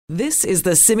This is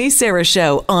the Simi Sara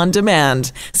Show on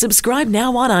demand. Subscribe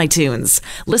now on iTunes.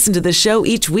 Listen to the show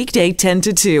each weekday 10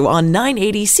 to 2 on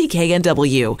 980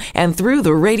 CKNW and through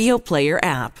the Radio Player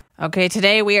app. Okay,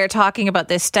 today we are talking about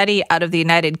this study out of the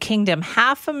United Kingdom,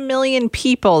 500,000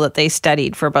 people that they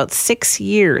studied for about 6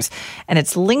 years, and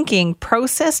it's linking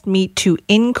processed meat to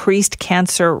increased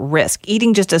cancer risk.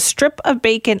 Eating just a strip of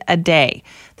bacon a day,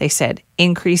 they said,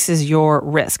 increases your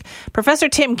risk. Professor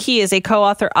Tim Key is a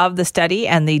co-author of the study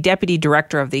and the deputy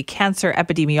director of the Cancer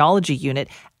Epidemiology Unit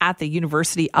at the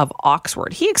University of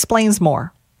Oxford. He explains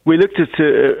more. We looked at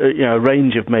a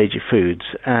range of major foods,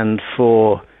 and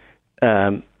for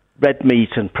red meat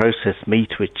and processed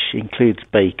meat, which includes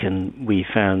bacon, we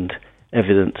found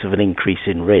evidence of an increase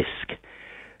in risk.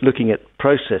 Looking at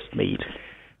processed meat,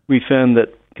 we found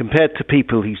that compared to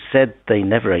people who said they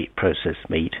never ate processed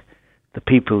meat, the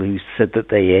people who said that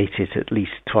they ate it at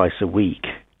least twice a week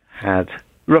had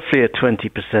roughly a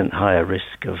 20% higher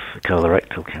risk of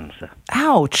colorectal cancer.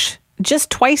 Ouch! Just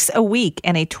twice a week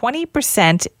and a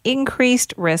 20%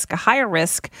 increased risk, a higher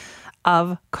risk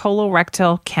of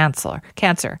colorectal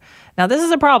cancer. Now, this is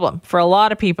a problem for a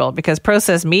lot of people because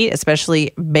processed meat,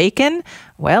 especially bacon,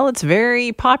 well, it's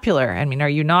very popular. I mean, are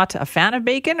you not a fan of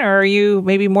bacon, or are you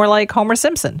maybe more like Homer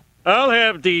Simpson? I'll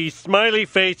have the smiley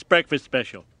face breakfast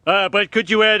special. But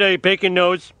could you add a bacon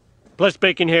nose, plus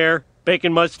bacon hair,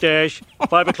 bacon mustache,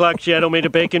 5 o'clock shadow made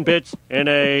of bacon bits, and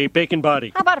a bacon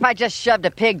body? How about if I just shoved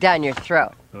a pig down your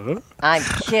throat? I'm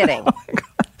kidding.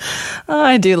 Oh,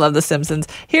 I do love The Simpsons.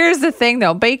 Here's the thing,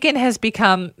 though. Bacon has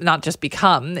become, not just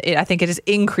become, I think it has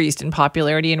increased in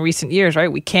popularity in recent years,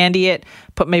 right? We candy it,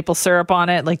 put maple syrup on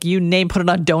it, like you name, put it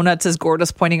on donuts, as Gord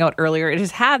was pointing out earlier. It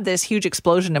has had this huge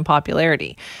explosion in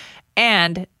popularity.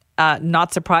 And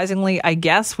not surprisingly, I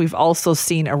guess, we've also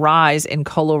seen a rise in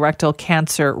colorectal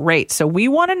cancer rates. So we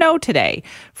want to know today,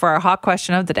 for our hot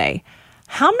question of the day,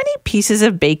 how many pieces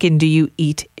of bacon do you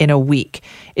eat in a week?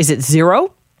 Is it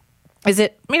 0? Is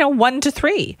it, 1 to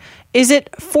 3? Is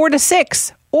it 4 to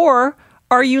 6? Or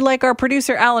are you like our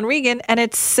producer, Alan Regan, and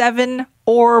it's 7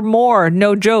 or more?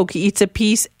 No joke. He eats a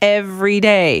piece every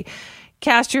day.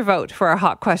 Cast your vote for our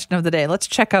hot question of the day. Let's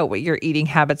check out what your eating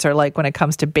habits are like when it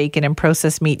comes to bacon and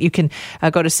processed meat. You can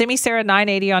go to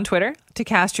SimiSara980 on Twitter to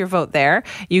cast your vote there.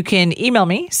 You can email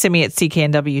me,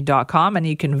 simi@cknw.com, and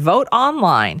you can vote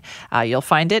online. You'll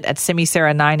find it at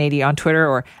SimiSara980 on Twitter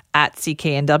or at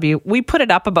CKNW. We put it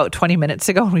up about 20 minutes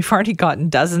ago, and we've already gotten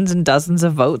dozens and dozens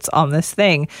of votes on this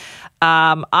thing.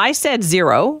 I said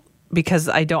 0 because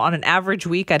I don't, on an average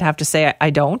week, I'd have to say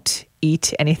I don't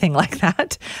eat anything like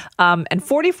that. And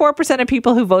 44% of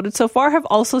people who voted so far have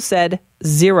also said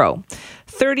 0.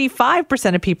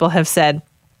 35% of people have said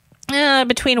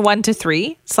between 1 to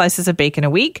 3 slices of bacon a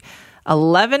week.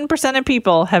 11% of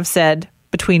people have said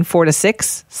between 4 to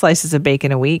 6 slices of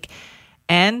bacon a week.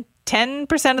 And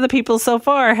 10% of the people so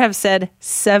far have said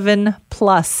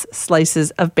 7+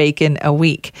 slices of bacon a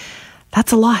week.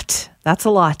 That's a lot. That's a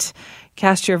lot.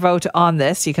 Cast your vote on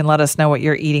this. You can let us know what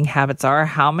your eating habits are.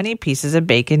 How many pieces of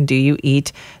bacon do you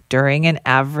eat during an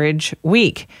average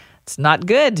week? It's not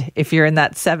good if you're in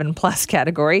that 7+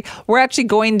 category. We're actually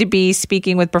going to be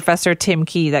speaking with Professor Tim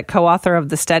Key, that co-author of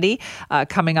the study,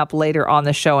 coming up later on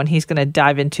the show, and he's going to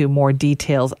dive into more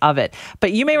details of it.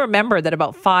 But you may remember that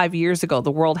about 5 years ago,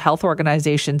 the World Health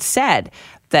Organization said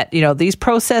that, these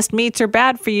processed meats are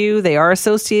bad for you. They are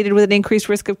associated with an increased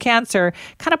risk of cancer.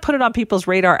 Kind of put it on people's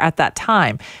radar at that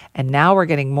time. And now we're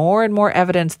getting more and more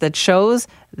evidence that shows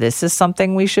this is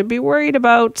something we should be worried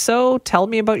about. So tell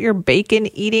me about your bacon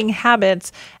eating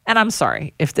habits. And I'm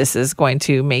sorry if this is going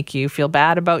to make you feel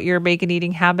bad about your bacon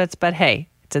eating habits, but hey,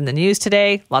 it's in the news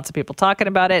today. Lots of people talking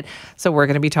about it. So we're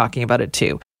going to be talking about it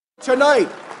too. Tonight,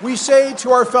 we say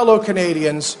to our fellow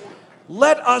Canadians,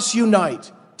 let us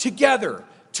unite together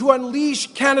to unleash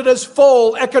Canada's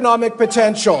full economic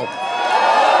potential.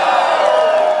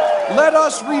 Let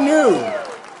us renew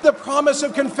the promise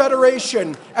of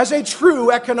confederation as a true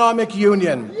economic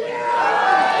union.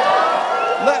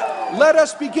 Let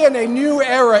us begin a new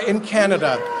era in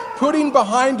Canada, putting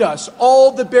behind us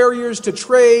all the barriers to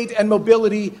trade and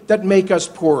mobility that make us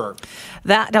poorer.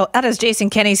 That is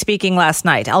Jason Kenney speaking last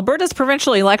night. Alberta's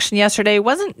provincial election yesterday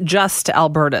wasn't just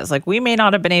Alberta's. We may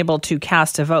not have been able to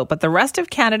cast a vote, but the rest of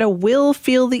Canada will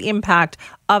feel the impact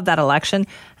of that election,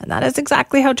 and that is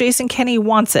exactly how Jason Kenney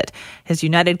wants it. His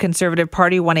United Conservative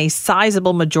Party won a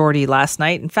sizable majority last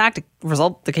night. In fact, a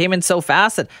result that came in so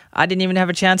fast that I didn't even have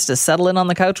a chance to settle in on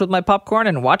the couch with my popcorn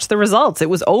and watch the results. It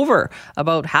was over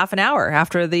about half an hour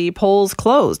after the polls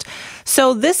closed.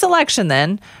 So this election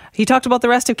then He talked about the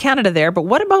rest of Canada there, but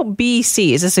what about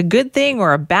BC? Is this a good thing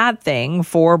or a bad thing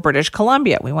for British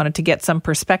Columbia? We wanted to get some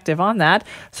perspective on that.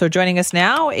 So joining us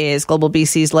now is Global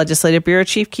BC's Legislative Bureau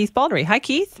Chief Keith Baldry. Hi,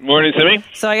 Keith. Morning, Simi.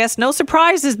 So I guess no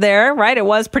surprises there, right? It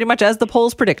was pretty much as the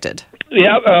polls predicted.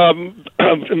 Yeah,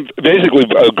 basically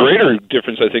a greater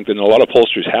difference, I think, than a lot of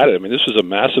pollsters had it. I mean, this was a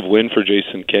massive win for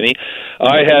Jason Kenney.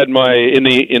 I had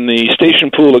in the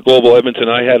station pool at Global Edmonton,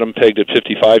 I had him pegged at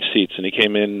 55 seats, and he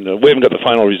came in. We haven't got the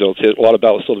final results yet. A lot of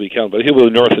ballots still to be counted, but he'll be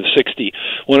north of 60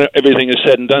 when everything is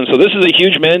said and done. So this is a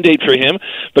huge mandate for him.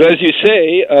 But as you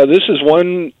say, this is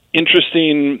one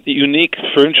interesting, unique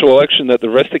provincial election that the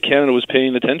rest of Canada was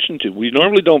paying attention to. We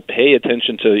normally don't pay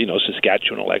attention to,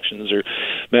 Saskatchewan elections or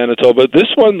Manitoba. This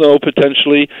one, though,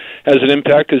 potentially has an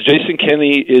impact because Jason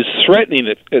Kenney is threatening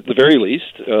it, at the very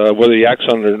least, whether he acts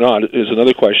on it or not is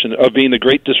another question, of being the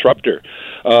great disruptor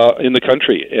in the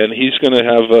country. And he's going to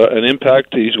have an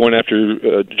impact. He's going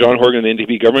after John Horgan and the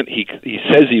NDP government. He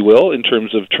says he will in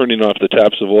terms of turning off the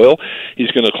taps of oil.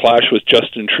 He's going to clash with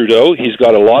Justin Trudeau. He's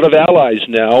got a lot of allies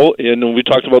now. And we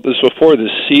talked about this before, the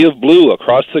sea of blue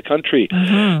across the country,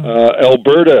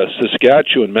 Alberta,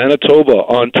 Saskatchewan, Manitoba,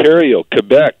 Ontario,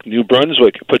 Quebec, New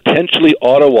Brunswick, potentially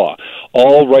Ottawa,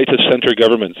 all right-of-center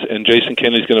governments, and Jason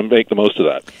Kenney's going to make the most of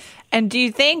that. And do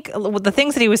you think the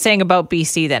things that he was saying about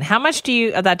BC then, how much do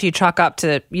you chalk up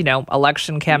to,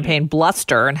 election campaign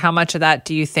bluster, and how much of that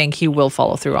do you think he will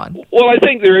follow through on? Well, I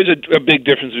think there is a big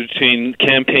difference between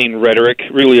campaign rhetoric,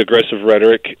 really aggressive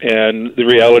rhetoric, and the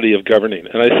reality of governing.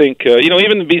 And I think,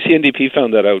 even the BC NDP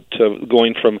found that out,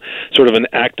 going from sort of an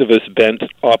activist bent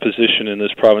opposition in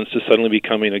this province to suddenly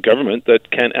becoming a government that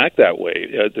can't act that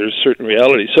way. There's certain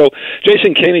realities. So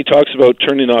Jason Kenney talks about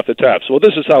turning off the taps. Well,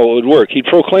 this is how it would work. He'd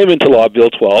proclaim into law Bill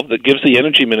 12 that gives the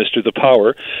energy minister the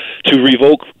power to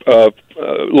revoke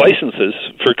licenses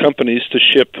for companies to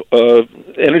ship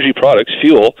energy products,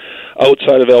 fuel,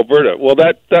 outside of Alberta. Well,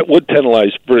 that would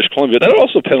penalize British Columbia. That would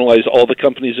also penalize all the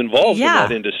companies involved in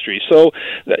that industry. So,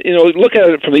 look at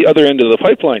it from the other end of the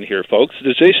pipeline here, folks.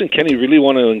 Does Jason Kenney really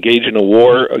want to engage in a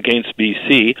war against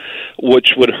BC,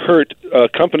 which would hurt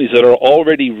companies that are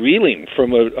already reeling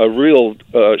from a real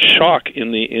shock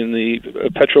in the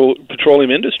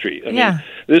petroleum industry? I mean,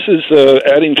 this is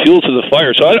adding fuel to the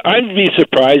fire. So I'd be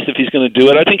surprised if he's going to do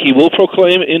it. I think he will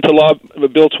proclaim into law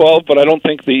Bill 12, but I don't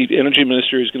think the energy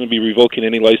minister is going to be revoking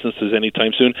any licenses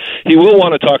anytime soon. He will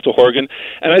want to talk to Horgan,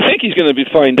 and I think he's going to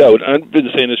find out. I've been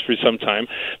saying this for some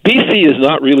time. BC is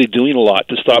not really doing a lot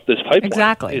to stop this pipeline.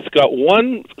 Exactly. It's got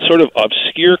one sort of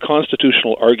obscure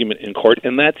constitutional argument in court,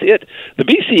 and that's it. The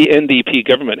BC NDP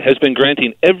government has been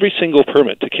granting every single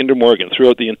permit to Kinder Morgan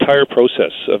throughout the entire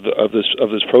process of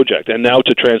this project, and now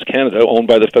to TransCanada, owned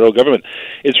by the federal government.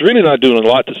 It's really not doing a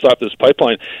lot to stop this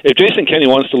pipeline. If Jason Kenney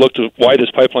wants to look to why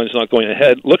this pipeline is not going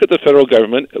ahead, look at the federal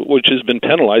government, which has been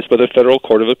penalized by the Federal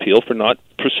Court of Appeal for not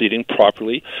proceeding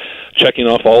properly, checking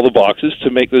off all the boxes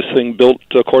to make this thing built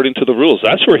according to the rules.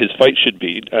 That's where his fight should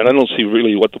be, and I don't see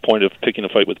really what the point of picking a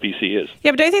fight with BC is.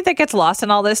 Yeah, but do you think that gets lost in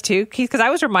all this too, Keith? Because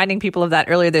I was reminding people of that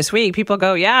earlier this week. People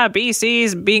go,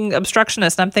 BC's being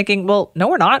obstructionist. And I'm thinking, well, no,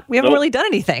 we're not. We haven't really done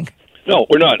anything. No,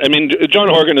 we're not. I mean, John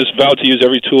Horgan has vowed to use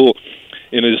every tool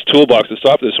in his toolbox to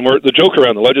stop this. And the joke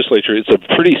around the legislature, it's a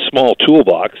pretty small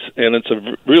toolbox, and it's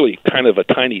a really kind of a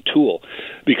tiny tool,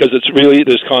 because it's really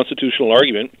this constitutional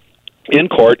argument in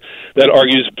court that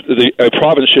argues a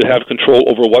province should have control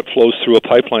over what flows through a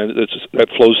pipeline that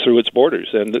flows through its borders.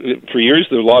 And for years,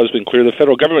 the law has been clear. The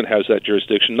federal government has that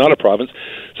jurisdiction, not a province.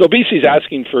 So BC's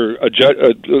asking for a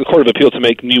Court of Appeal to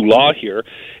make new law here.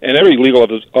 And every legal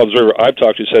observer I've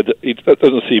talked to said that he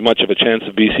doesn't see much of a chance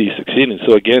of BC succeeding.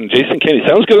 So again, Jason Kenney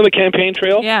sounds good on the campaign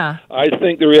trail. Yeah. I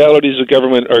think the realities of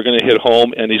government are going to hit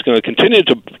home, and he's going to continue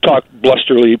to talk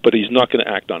blusterly, but he's not going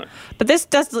to act on it. But this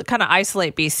does kind of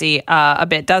isolate BC a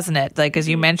bit, doesn't it? Like, as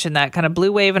you mentioned, that kind of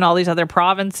blue wave in all these other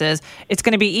provinces, it's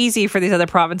going to be easy for these other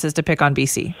provinces to pick on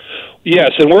BC.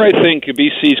 Yes, and where I think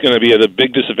BC is going to be at a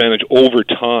big disadvantage over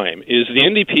time is the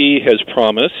NDP has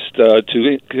promised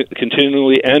to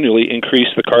continually, annually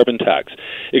increase the carbon tax.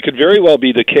 It could very well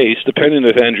be the case, depending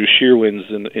if Andrew Scheer wins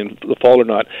in the fall or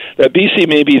not, that BC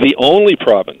may be the only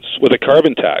province with a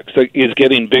carbon tax that is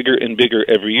getting bigger and bigger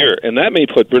every year. And that may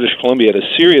put British Columbia at a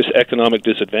serious economic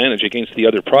disadvantage against the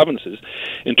other provinces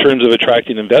in terms of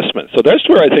attracting investment. So that's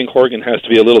where I think Horgan has to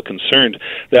be a little concerned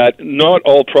that not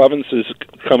all provinces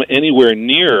come any anywhere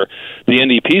near the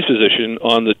NDP's position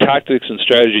on the tactics and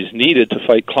strategies needed to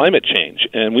fight climate change.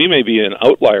 And we may be an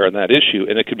outlier on that issue,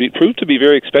 and it could be proved to be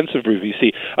very expensive for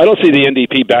BC. I don't see the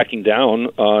NDP backing down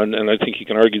on, and I think you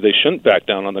can argue they shouldn't back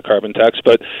down on the carbon tax,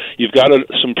 but you've got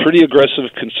some pretty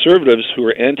aggressive Conservatives who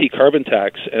are anti-carbon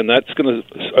tax, and that's going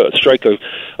to strike a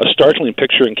startling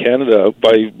picture in Canada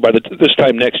by this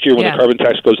time next year when the carbon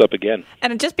tax goes up again.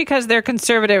 And just because they're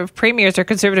Conservative premiers or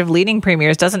Conservative-leaning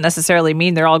premiers doesn't necessarily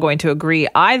mean they're all going to agree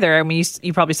either. I mean,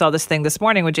 you probably saw this thing this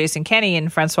morning with Jason Kenney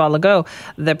and Francois Legault,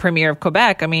 the Premier of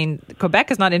Quebec. I mean,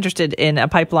 Quebec is not interested in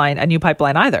a new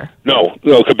pipeline either. No,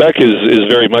 Quebec is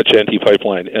very much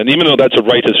anti-pipeline. And even though that's a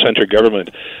right-of-centre government,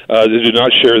 they do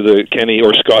not share the Kenney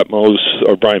or Scott Moe's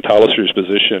or Brian Palliser's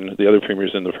position, the other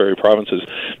premiers in the Prairie Province's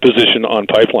position on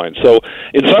pipeline. So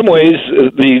in some ways,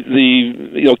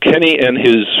 Kenney and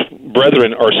his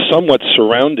brethren are somewhat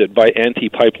surrounded by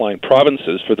anti-pipeline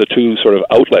provinces for the two sort of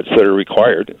outlets that are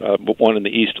required, one in the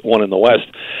east, one in the west.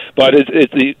 But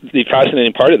the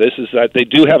fascinating part of this is that they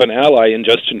do have an ally in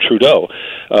Justin Trudeau,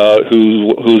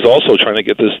 who's also trying to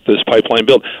get this pipeline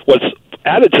built. What's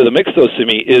added to the mix, though,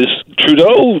 Simi, is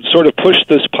Trudeau sort of pushed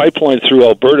this pipeline through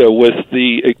Alberta with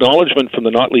the acknowledgement from the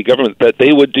Notley government that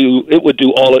it would do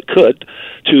all it could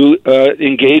to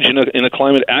engage in a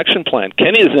climate action plan.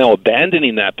 Kenney is now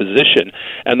abandoning that position,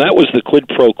 and that was the quid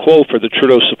pro quo for the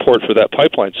Trudeau support for that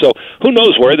pipeline. So who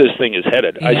knows where this thing is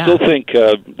headed? Yeah. I still think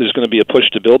there's going to be a push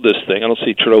to build this thing. I don't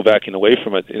see Trudeau backing away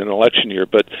from it in an election year,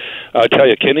 but I tell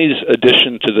you, Kenney's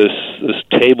addition to this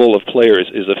table of players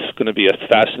is going to be a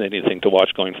fascinating thing to watch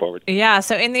going forward. Yeah,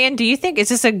 so in the end, do you think, is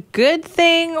this a good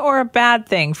thing or a bad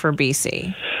thing for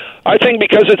BC? I think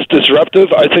because it's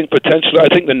disruptive, I think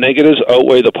the negatives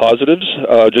outweigh the positives,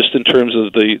 just in terms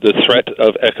of the threat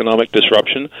of economic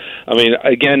disruption. I mean,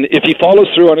 again, if he follows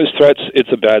through on his threats, it's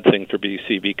a bad thing for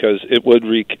BC because it would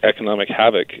wreak economic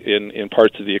havoc in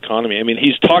parts of the economy. I mean,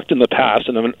 he's talked in the past,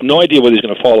 and I have no idea whether he's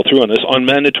going to follow through on this, on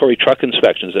mandatory truck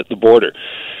inspections at the border,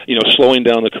 slowing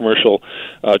down the commercial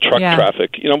truck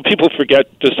traffic. People forget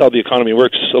just how the economy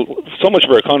works. So much of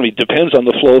our economy depends on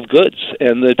the flow of goods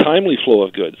and the timely flow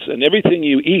of goods. And everything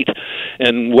you eat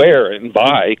and wear and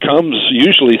buy comes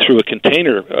usually through a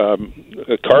container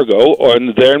cargo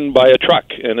and then by a truck.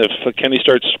 And if Kenney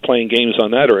starts playing games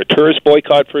on that, or a tourist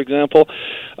boycott, for example,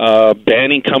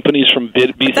 banning companies from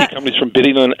companies from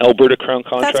bidding on Alberta Crown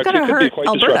contracts, that's going to hurt quite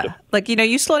Alberta. Disruptive.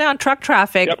 You slow down truck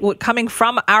traffic coming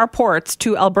from our ports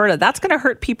to Alberta. That's going to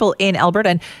hurt people in Alberta.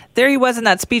 And there he was in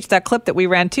that speech, that clip that we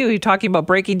ran too. He talking about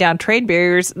breaking down trade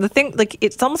barriers. The thing,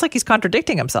 it's almost like he's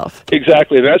contradicting himself.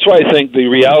 Exactly. That's why I think the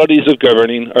realities of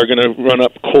governing are going to run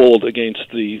up cold against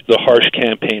the harsh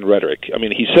campaign rhetoric. I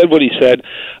mean, he said what he said,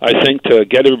 I think, to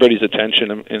get everybody's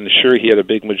attention, and sure, he had a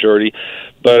big majority.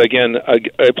 But again,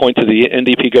 I point to the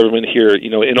NDP government here.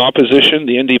 In opposition,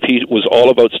 the NDP was all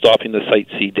about stopping the Site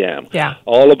C dam,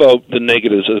 all about the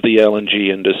negatives of the LNG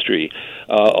industry,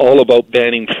 all about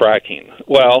banning fracking.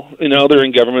 Well, now they're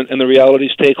in government, and the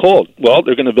realities take hold. Well,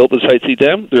 they're going to build the Site C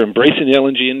dam, they're embracing the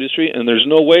LNG industry, and there's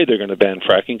no way they're going to ban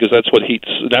fracking, because that's what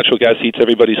natural gas heats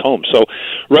everybody's home. So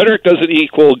rhetoric doesn't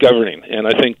equal governing, and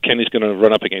I think Kenney's going to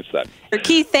run up against that.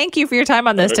 Keith, thank you for your time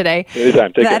on this today.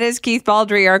 Anytime. That is Keith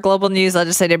Baldry, our Global News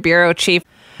Legislative Bureau Chief.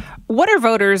 What are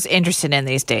voters interested in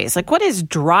these days? What is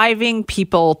driving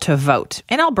people to vote?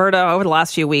 In Alberta, over the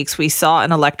last few weeks, we saw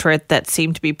an electorate that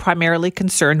seemed to be primarily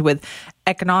concerned with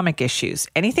economic issues.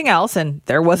 Anything else, and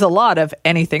there was a lot of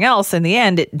anything else, in the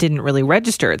end, it didn't really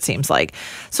register, it seems like.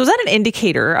 So is that an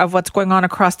indicator of what's going on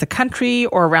across the country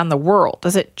or around the world?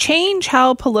 Does it change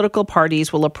how political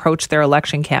parties will approach their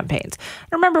election campaigns?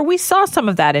 Remember, we saw some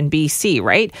of that in BC,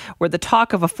 right? Where the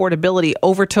talk of affordability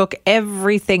overtook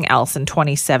everything else in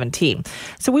 2017.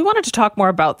 So we wanted to talk more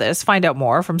about this, find out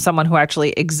more from someone who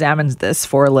actually examines this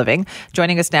for a living.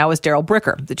 Joining us now is Darrell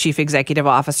Bricker, the Chief Executive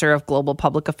Officer of Global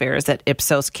Public Affairs at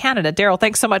Ipsos Canada. Darrell,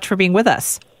 thanks so much for being with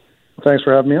us. Thanks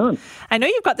for having me on. I know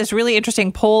you've got this really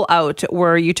interesting poll out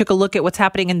where you took a look at what's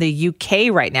happening in the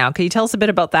UK right now. Can you tell us a bit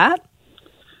about that?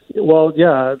 Well,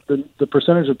 yeah, the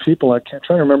percentage of people, I can't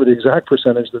try to remember the exact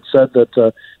percentage, that said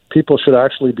that people should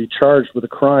actually be charged with a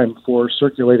crime for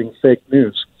circulating fake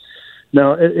news.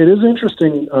 Now, it is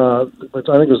interesting, but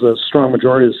I think it was a strong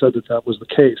majority that said that was the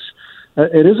case.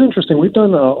 It is interesting. We've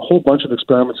done a whole bunch of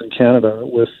experiments in Canada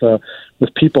with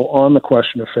people on the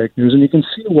question of fake news, and you can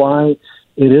see why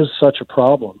it is such a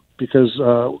problem. Because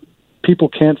people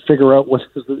can't figure out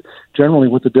generally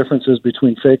what the difference is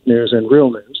between fake news and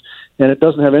real news. And it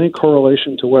doesn't have any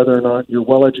correlation to whether or not you're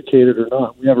well-educated or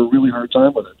not. We have a really hard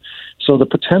time with it. So the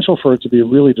potential for it to be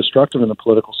really destructive in the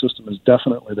political system is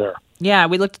definitely there. Yeah,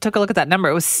 we took a look at that number.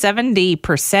 It was 70%.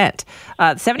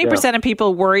 70% of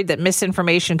people worried that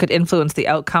misinformation could influence the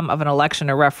outcome of an election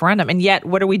or referendum. And yet,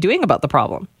 what are we doing about the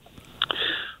problem?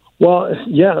 Well,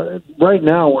 yeah, right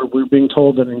now we're being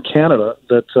told that in Canada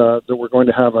that we're going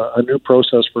to have a new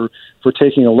process for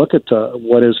taking a look at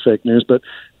what is fake news. But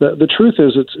the truth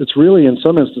is, it's really in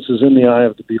some instances in the eye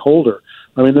of the beholder.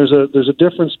 I mean, there's a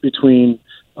difference between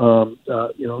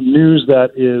news that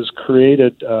is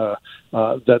created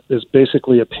that is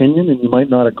basically opinion, and you might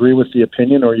not agree with the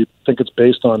opinion, or you think it's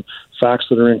based on facts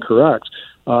that are incorrect,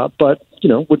 but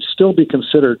would still be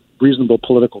considered reasonable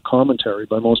political commentary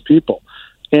by most people.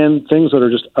 And things that are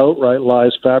just outright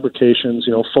lies, fabrications,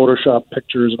 Photoshop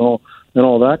pictures and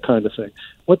all that kind of thing.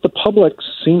 What the public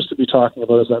seems to be talking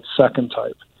about is that second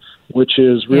type, which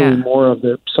is really more of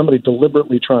somebody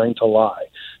deliberately trying to lie.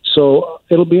 So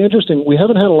it'll be interesting. We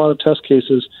haven't had a lot of test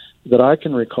cases that I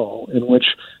can recall in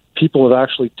which people have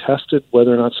actually tested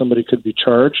whether or not somebody could be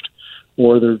charged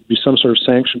or there'd be some sort of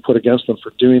sanction put against them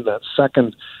for doing that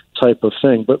second type of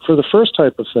thing. But for the first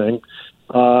type of thing,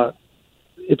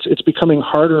 it's becoming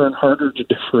harder and harder to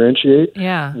differentiate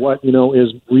what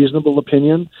is reasonable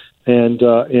opinion and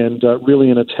really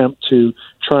an attempt to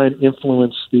try and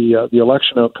influence the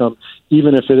election outcome,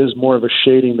 even if it is more of a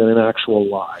shading than an actual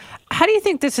lie. How do you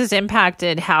think this has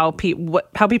impacted how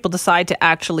people decide to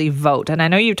actually vote? And I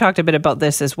know you've talked a bit about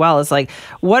this as well. Is like,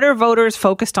 what are voters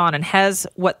focused on, and has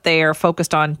what they are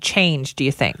focused on changed, do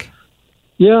you think?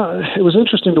 Yeah, it was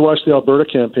interesting to watch the Alberta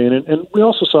campaign, and we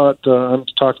also saw it. I'm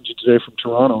talking to you today from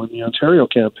Toronto in the Ontario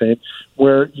campaign,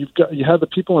 where you have the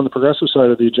people on the progressive side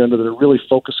of the agenda that are really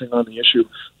focusing on the issue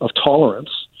of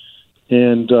tolerance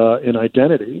and in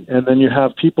identity, and then you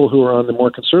have people who are on the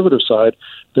more conservative side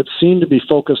that seem to be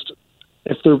focused,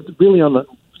 if they're really on the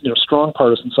strong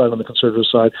partisan side on the conservative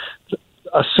side,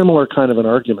 a similar kind of an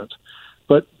argument,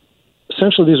 but.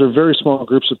 Essentially, these are very small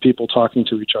groups of people talking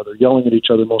to each other, yelling at each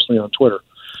other, mostly on Twitter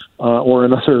or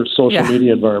in other social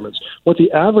media environments. What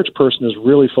the average person is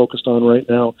really focused on right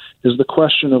now is the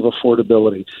question of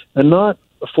affordability, and not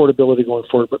affordability going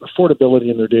forward, but affordability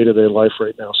in their day-to-day life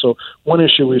right now. So one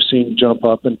issue we've seen jump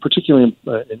up, and particularly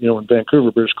in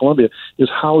Vancouver, British Columbia, is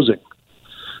housing.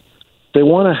 They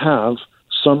want to have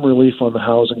some relief on the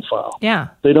housing file. Yeah.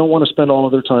 They don't want to spend all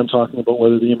of their time talking about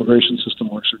whether the immigration system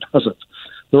works or doesn't.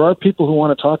 There are people who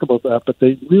want to talk about that, but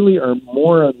they really are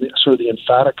more on the sort of the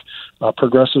emphatic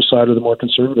progressive side or the more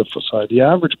conservative side. The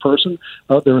average person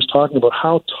out there is talking about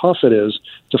how tough it is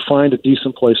to find a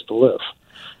decent place to live.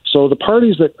 So the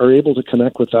parties that are able to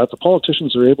connect with that, the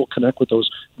politicians that are able to connect with those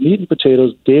meat and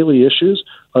potatoes daily issues,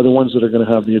 are the ones that are going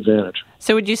to have the advantage.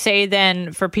 So would you say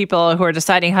then for people who are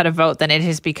deciding how to vote, then it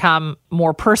has become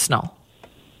more personal?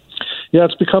 Yeah,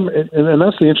 it's become, and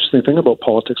that's the interesting thing about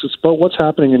politics. It's about what's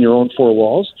happening in your own four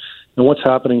walls and what's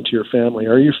happening to your family.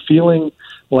 Are you feeling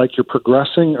like you're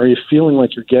progressing? Are you feeling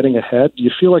like you're getting ahead? Do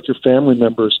you feel like your family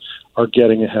members are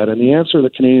getting ahead? And the answer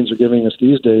that Canadians are giving us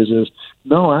these days is,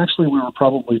 no, actually, we were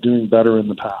probably doing better in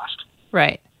the past.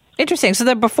 Right. Interesting.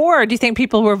 So before, do you think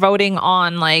people were voting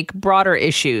on like broader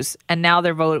issues, and now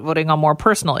they're voting on more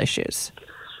personal issues?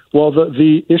 Well,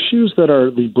 the issues that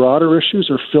are the broader issues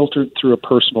are filtered through a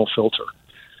personal filter.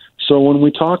 So when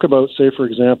we talk about, say, for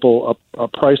example, a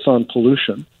price on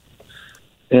pollution,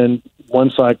 and one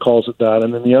side calls it that,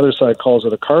 and then the other side calls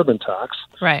it a carbon tax,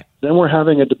 right? Then we're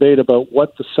having a debate about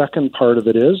what the second part of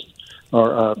it is,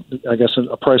 or I guess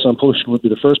a price on pollution would be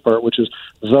the first part, which is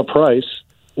the price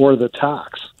or the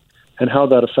tax, and how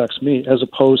that affects me, as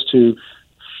opposed to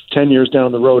 10 years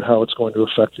down the road, how it's going to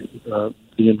affect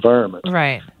the environment.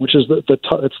 Right. Which is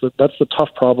that's the tough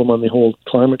problem on the whole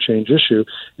climate change issue,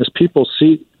 is people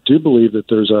do believe that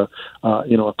there's a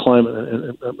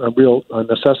climate, a real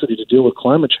necessity to deal with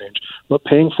climate change, but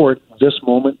paying for it this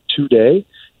moment, today,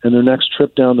 and their next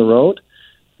trip down the road,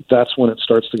 that's when it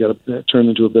starts to get turned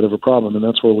into a bit of a problem, and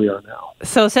that's where we are now.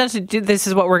 So essentially, this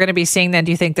is what we're going to be seeing then,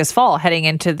 do you think, this fall, heading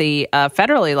into the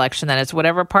federal election, then it's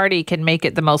whatever party can make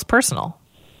it the most personal?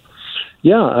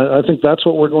 Yeah, I think that's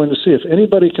what we're going to see. If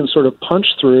anybody can sort of punch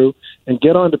through and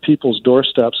get onto people's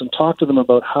doorsteps and talk to them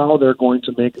about how they're going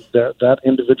to make that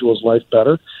individual's life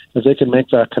better, if they can make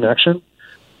that connection,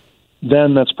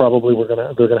 then that's probably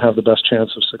they're going to have the best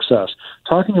chance of success.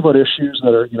 Talking about issues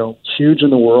that are huge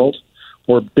in the world,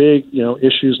 or big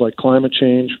issues like climate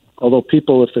change, although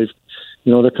people, if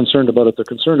they're concerned about it, they're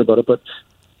concerned about it, but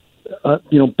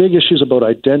big issues about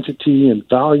identity and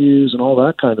values and all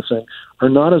that kind of thing are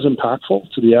not as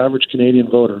impactful to the average Canadian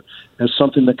voter as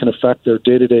something that can affect their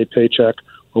day-to-day paycheck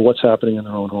or what's happening in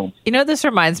their own home. This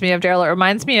reminds me of, Daryl, it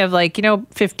reminds me of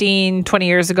 15, 20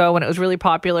 years ago when it was really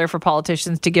popular for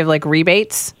politicians to give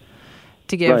rebates,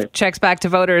 to give checks back to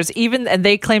voters, and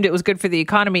they claimed it was good for the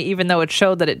economy, even though it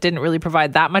showed that it didn't really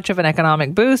provide that much of an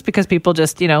economic boost because people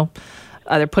just,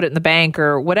 either put it in the bank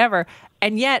or whatever.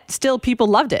 And yet still people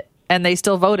loved it and they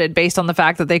still voted based on the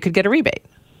fact that they could get a rebate.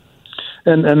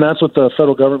 And that's what the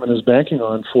federal government is banking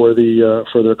on for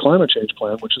their climate change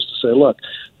plan, which is to say, look,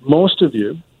 most of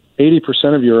you,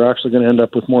 80% of you are actually going to end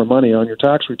up with more money on your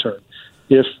tax return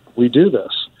if we do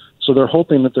this. So they're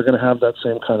hoping that they're going to have that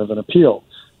same kind of an appeal.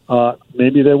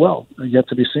 Maybe they will. Yet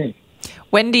to be seen.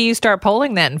 When do you start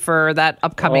polling then for that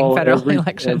upcoming federal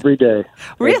election? Every day.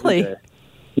 Really? Every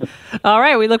day. All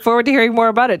right. We look forward to hearing more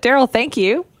about it. Daryl, thank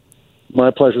you. My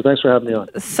pleasure. Thanks for having me on.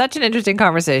 Such an interesting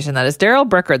conversation. That is Daryl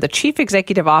Bricker, the Chief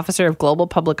Executive Officer of Global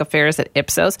Public Affairs at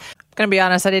Ipsos. I'm going to be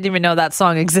honest, I didn't even know that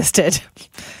song existed.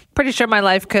 Pretty sure my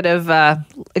life could have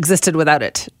existed without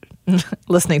it.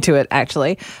 Listening to it,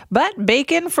 actually. But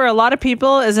bacon, for a lot of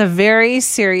people, is a very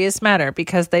serious matter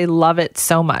because they love it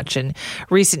so much. In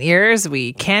recent years,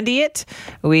 we candy it.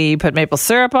 We put maple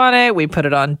syrup on it. We put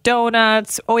it on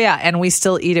donuts. Oh, yeah, and we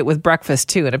still eat it with breakfast,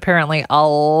 too. And apparently, a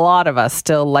lot of us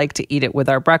still like to eat it with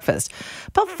our breakfast.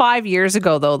 About 5 years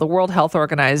ago, though, the World Health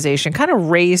Organization kind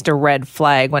of raised a red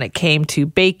flag when it came to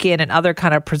bacon and other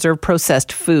kind of preserved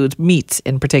processed foods, meats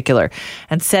in particular,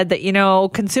 and said that,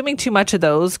 consuming too much of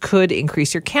those could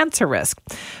increase your cancer risk.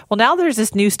 Well, now there's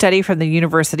this new study from the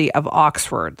University of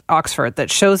Oxford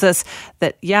that shows us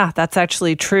that, that's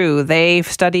actually true. They've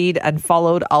studied and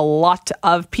followed a lot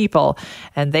of people,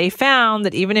 and they found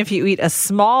that even if you eat a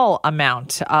small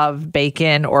amount of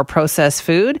bacon or processed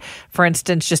food, for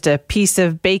instance, just a piece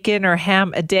of bacon or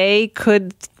ham a day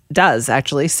does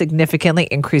actually significantly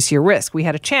increase your risk. We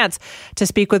had a chance to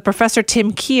speak with Professor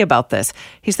Tim Key about this.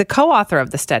 He's the co-author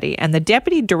of the study and the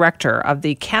Deputy Director of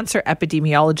the Cancer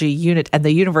Epidemiology Unit at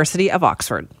the University of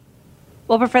Oxford.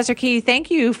 Well, Professor Key,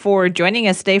 thank you for joining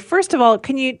us today. First of all,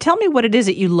 can you tell me what it is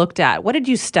that you looked at? What did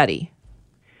you study?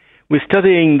 We're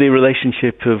studying the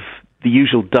relationship of the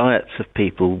usual diets of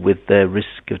people with their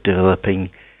risk of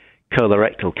developing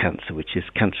colorectal cancer, which is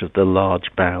cancer of the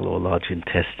large bowel or large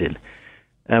intestine.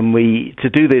 And to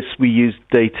do this, we used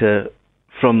data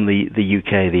from the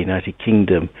UK, the United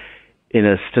Kingdom, in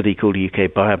a study called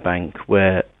UK Biobank,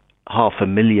 where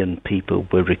 500,000 people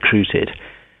were recruited,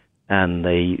 and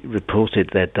they reported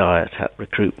their diet at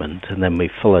recruitment, and then we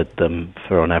followed them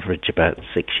for, on average, about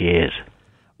 6 years.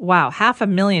 Wow,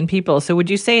 500,000 people. So would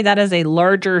you say that is a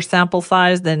larger sample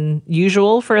size than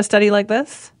usual for a study like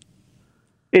this?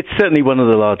 It's certainly one of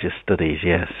the largest studies,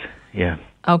 yes. Yeah.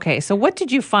 Okay, so what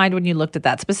did you find when you looked at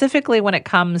that, specifically when it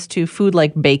comes to food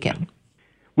like bacon?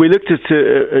 We looked at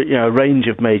a range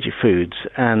of major foods,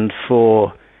 and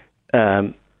for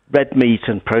red meat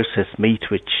and processed meat,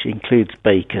 which includes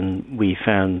bacon, we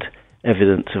found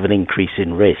evidence of an increase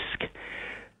in risk.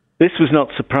 This was not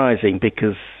surprising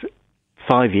because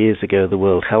 5 years ago the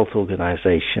World Health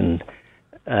Organization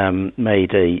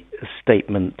made a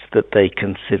statement that they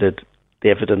considered the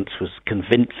evidence was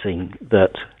convincing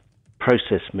that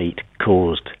processed meat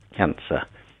caused cancer,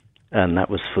 and that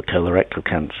was for colorectal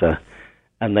cancer.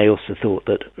 And they also thought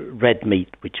that red meat,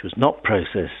 which was not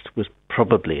processed, was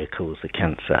probably a cause of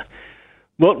cancer.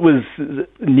 What was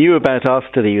new about our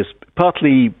study was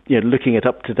partly looking at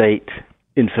up-to-date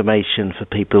information for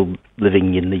people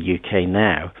living in the UK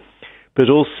now,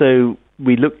 but also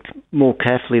we looked more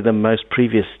carefully than most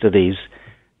previous studies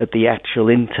at the actual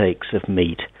intakes of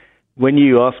meat. When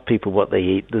you ask people what they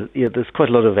eat, there's quite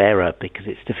a lot of error because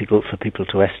it's difficult for people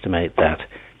to estimate that.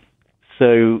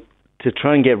 So to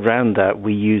try and get around that,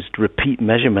 we used repeat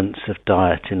measurements of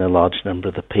diet in a large number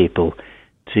of the people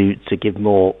to give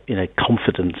more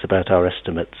confidence about our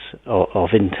estimates of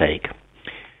intake.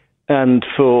 And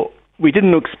we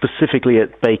didn't look specifically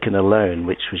at bacon alone,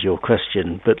 which was your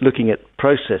question, but looking at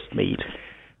processed meat,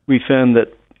 we found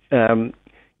that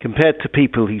compared to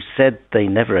people who said they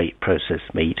never ate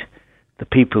processed meat, the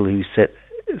people who said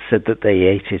that they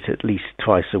ate it at least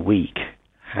twice a week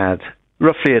had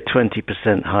roughly a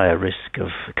 20% higher risk of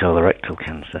colorectal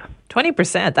cancer.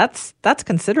 20%? That's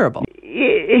considerable.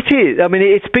 It is. I mean,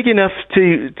 it's big enough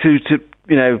to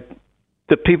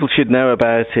that people should know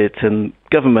about it, and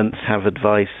governments have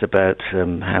advice about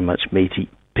how much meat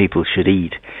people should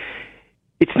eat.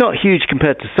 It's not huge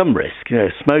compared to some risk.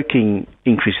 Smoking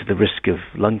increases the risk of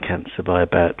lung cancer by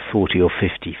about 40 or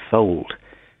 50 fold.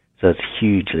 So it's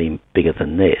hugely bigger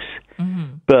than this.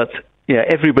 But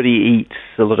everybody eats,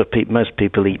 most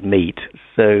people eat meat.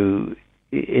 So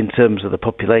in terms of the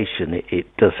population, it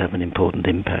does have an important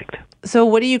impact. So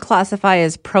what do you classify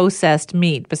as processed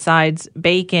meat besides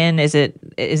bacon? Is it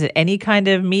any kind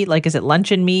of meat? Like, is it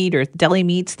luncheon meat or deli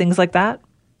meats, things like that?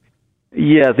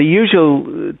 Yeah, the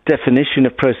usual definition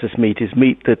of processed meat is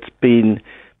meat that's been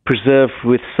preserved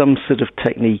with some sort of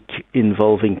technique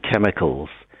involving chemicals.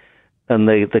 And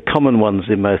the common ones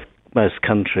in most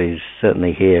countries,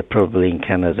 certainly here, probably in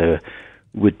Canada,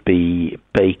 would be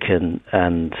bacon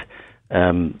and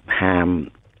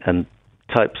ham and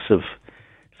types of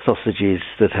sausages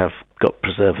that have got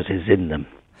preservatives in them.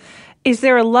 Is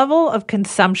there a level of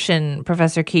consumption,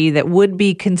 Professor Key, that would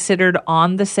be considered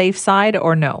on the safe side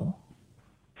or no?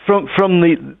 From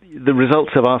the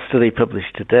results of our study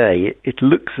published today, it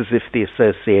looks as if the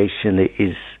association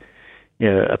is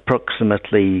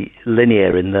approximately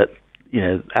linear in that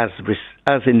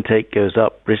as intake goes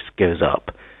up, risk goes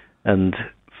up, and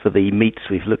for the meats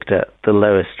we've looked at, the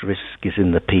lowest risk is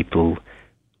in the people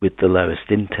with the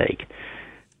lowest intake.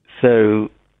 So,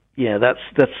 that's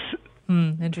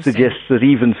suggests that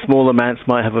even small amounts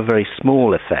might have a very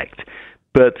small effect.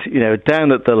 But,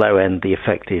 down at the low end, the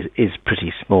effect is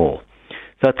pretty small.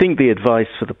 So I think the advice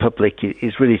for the public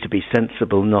is really to be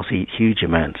sensible, not eat huge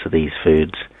amounts of these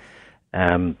foods.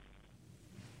 But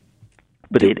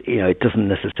it doesn't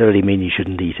necessarily mean you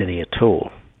shouldn't eat any at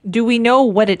all. Do we know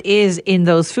what it is in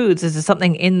those foods? Is it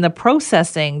something in the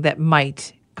processing that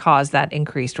might cause that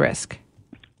increased risk?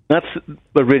 That's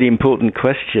a really important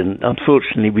question.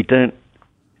 Unfortunately, we don't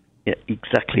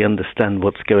exactly understand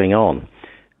what's going on.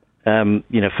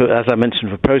 As I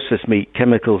mentioned, for processed meat,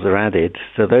 chemicals are added,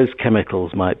 so those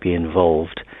chemicals might be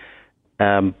involved.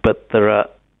 But there are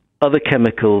other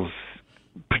chemicals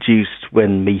produced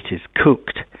when meat is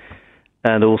cooked,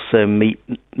 and also meat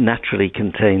naturally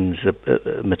contains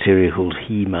a material called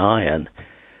heme iron.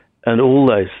 And all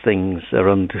those things are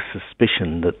under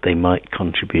suspicion that they might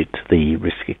contribute to the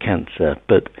risk of cancer,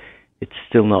 but it's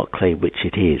still not clear which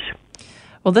it is.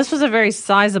 Well, this was a very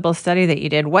sizable study that you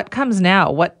did. What comes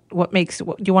now? What do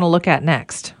you want to look at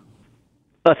next?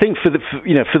 I think for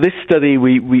this study,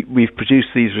 we've produced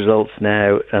these results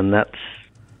now, and that's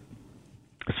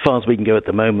as far as we can go at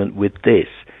the moment with this.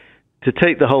 To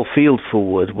take the whole field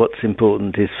forward, what's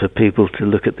important is for people to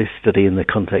look at this study in the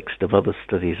context of other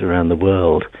studies around the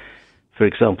world. For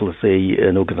example, there's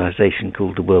an organization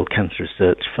called the World Cancer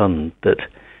Research Fund that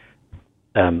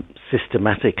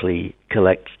systematically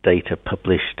collects data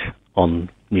published on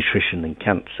nutrition and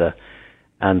cancer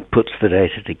and puts the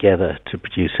data together to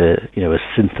produce a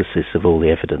synthesis of all the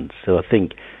evidence. So I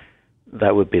think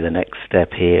that would be the next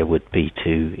step here, would be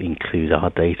to include our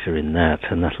data in that,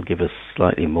 and that'll give us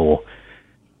slightly more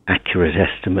accurate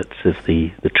estimates of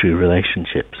the true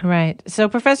relationships. Right. So,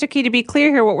 Professor Key, to be clear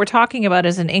here, what we're talking about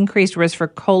is an increased risk for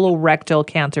colorectal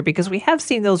cancer, because we have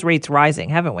seen those rates rising,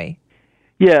 haven't we?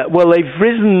 Yeah, well, they've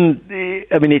risen.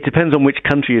 I mean, it depends on which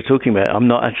country you're talking about. I'm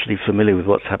not actually familiar with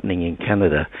what's happening in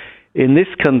Canada. In this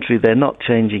country, they're not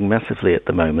changing massively at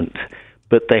the moment,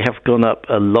 but they have gone up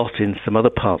a lot in some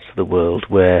other parts of the world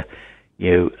where,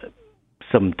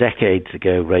 some decades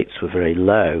ago rates were very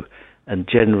low, and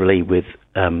generally with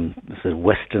sort of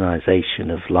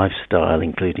westernization of lifestyle,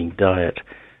 including diet,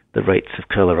 the rates of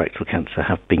colorectal cancer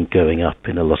have been going up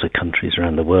in a lot of countries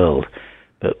around the world.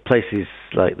 But places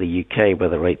like the UK, where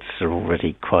the rates are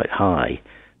already quite high,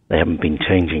 they haven't been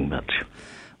changing much.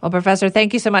 Well, Professor,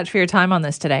 thank you so much for your time on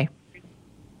this today.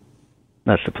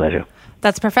 That's a pleasure.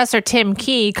 That's Professor Tim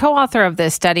Key, co-author of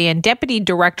this study and Deputy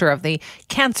Director of the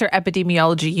Cancer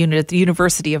Epidemiology Unit at the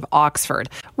University of Oxford.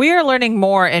 We are learning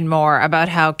more and more about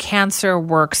how cancer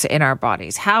works in our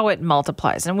bodies, how it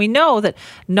multiplies. And we know that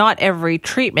not every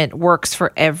treatment works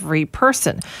for every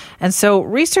person. And so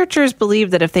researchers believe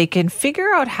that if they can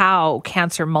figure out how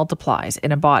cancer multiplies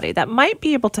in a body, that might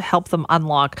be able to help them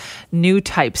unlock new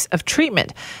types of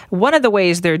treatment. One of the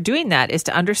ways they're doing that is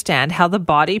to understand how the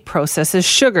body processes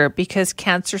sugar, because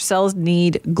cancer cells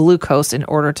need glucose in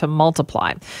order to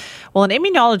multiply. Well, an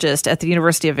immunologist at the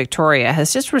University of Victoria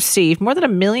has just received more than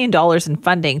 $1 million in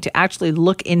funding to actually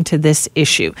look into this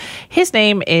issue. His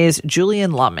name is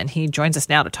Julian Lum, and he joins us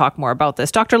now to talk more about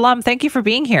this. Dr. Lum, thank you for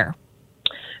being here.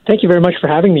 Thank you very much for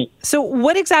having me. So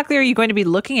what exactly are you going to be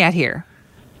looking at here?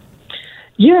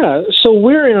 Yeah, so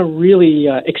we're in a really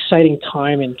exciting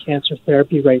time in cancer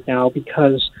therapy right now,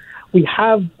 because we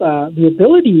have the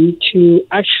ability to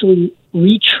actually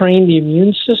retrain the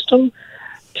immune system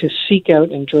to seek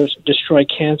out and destroy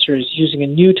cancers using a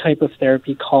new type of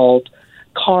therapy called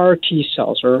CAR T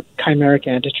cells, or chimeric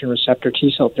antigen receptor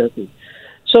T cell therapy.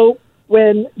 So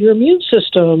when your immune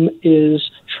system is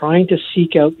trying to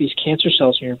seek out these cancer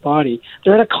cells in your body,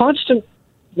 they're at a constant,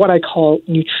 what I call,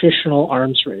 nutritional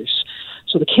arms race.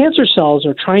 So the cancer cells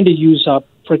are trying to use up,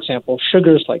 for example,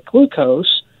 sugars like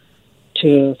glucose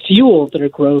to fuel their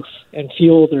growth and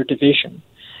fuel their division.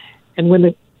 And when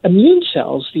the immune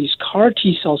cells, these CAR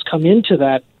T cells, come into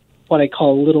that, what I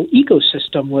call a little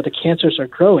ecosystem where the cancers are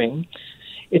growing,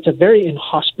 it's a very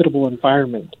inhospitable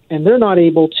environment. And they're not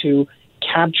able to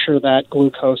capture that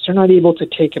glucose. They're not able to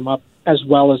take them up as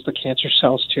well as the cancer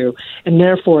cells do. And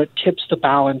therefore, it tips the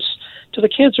balance to the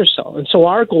cancer cell. And so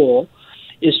our goal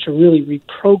is to really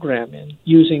reprogram in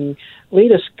using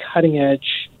latest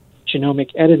cutting-edge genomic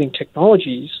editing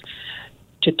technologies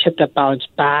to tip that balance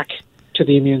back to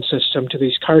the immune system, to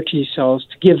these CAR T cells,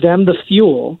 to give them the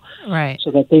fuel so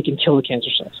that they can kill the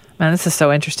cancer cells. Man, this is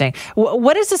so interesting.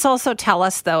 What does this also tell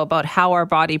us, though, about how our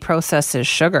body processes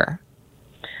sugar?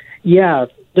 Yeah,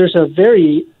 there's a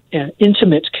very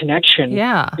intimate connection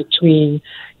between,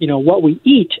 what we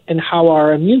eat and how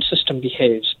our immune system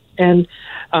behaves. And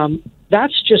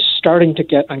that's just starting to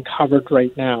get uncovered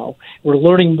right now. We're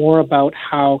learning more about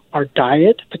how our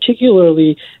diet,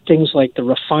 particularly things like the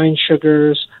refined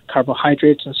sugars,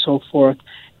 carbohydrates, and so forth,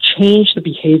 change the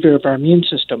behavior of our immune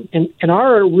system. And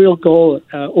our real goal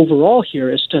overall here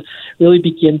is to really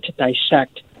begin to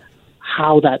dissect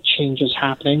how that change is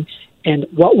happening and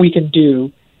what we can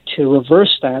do to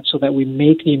reverse that so that we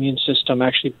make the immune system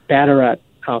actually better at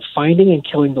finding and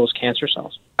killing those cancer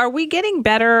cells. Are we getting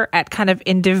better at kind of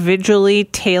individually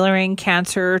tailoring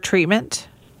cancer treatment?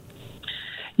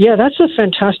 Yeah, that's a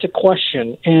fantastic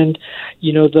question. And,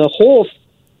 the whole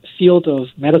field of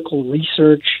medical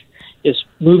research is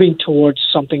moving towards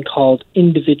something called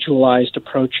individualized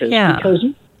approaches. Yeah. Because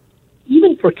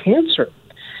even for cancer,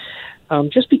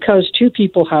 just because two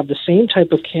people have the same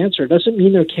type of cancer doesn't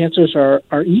mean their cancers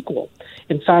are equal.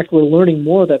 In fact, we're learning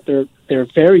more that they're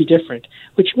very different,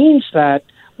 which means that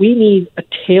we need a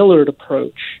tailored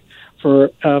approach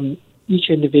for each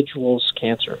individual's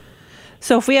cancer.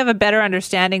 So if we have a better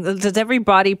understanding, does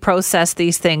everybody process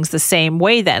these things the same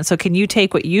way then? So can you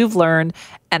take what you've learned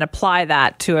and apply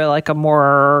that to a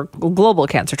more global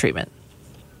cancer treatment?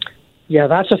 Yeah,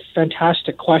 that's a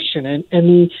fantastic question.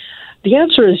 And the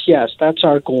answer is yes, that's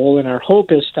our goal. And our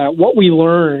hope is that what we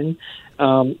learn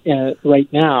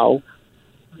right now,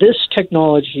 this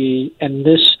technology and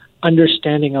this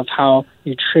understanding of how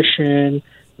nutrition,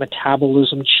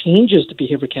 metabolism changes the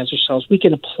behavior of cancer cells, we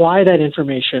can apply that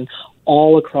information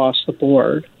all across the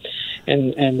board.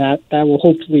 And that will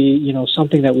hopefully,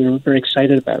 something that we're very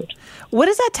excited about. What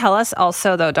does that tell us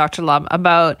also, though, Dr. Lum,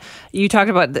 about, you talked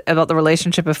about the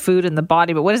relationship of food and the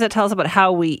body, but what does that tell us about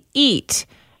how we eat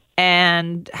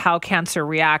and how cancer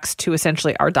reacts to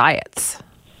essentially our diets?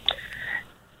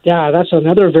 Yeah, that's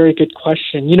another very good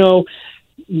question.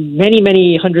 Many,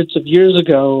 many hundreds of years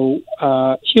ago,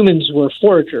 humans were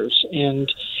foragers,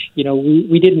 and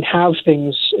we didn't have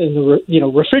things in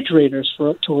the refrigerators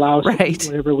to allow us to eat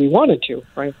whenever we wanted to,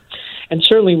 right? And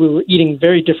certainly we were eating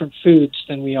very different foods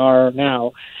than we are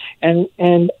now. And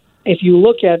if you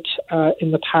look at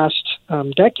in the past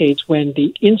decades, when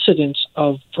the incidence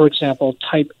of, for example,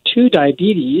 type 2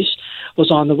 diabetes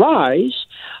was on the rise,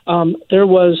 there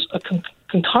was a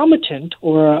concomitant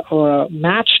or a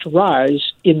matched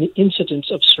rise in the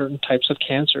incidence of certain types of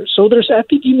cancer. So there's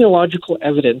epidemiological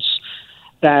evidence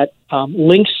that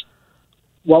links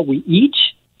what we eat,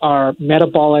 our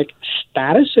metabolic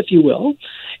status, if you will,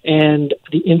 and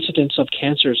the incidence of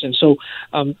cancers. And so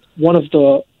one of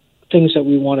the things that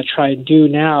we want to try and do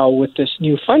now with this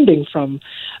new funding from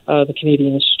the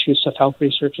Canadian Institutes of Health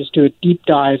Research is do a deep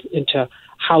dive into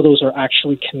how those are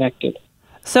actually connected.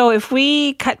 So if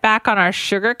we cut back on our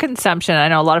sugar consumption, I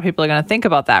know a lot of people are going to think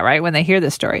about that, right, when they hear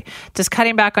this story. Does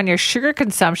cutting back on your sugar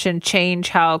consumption change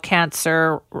how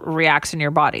cancer reacts in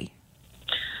your body?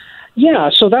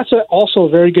 Yeah, so that's also a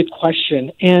very good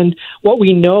question. And what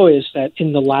we know is that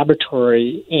in the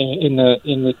laboratory, in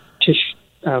the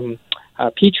tissue,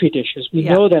 Petri dishes, we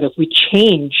know that if we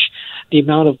change the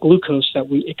amount of glucose that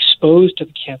we expose to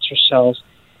the cancer cells,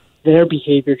 their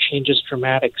behavior changes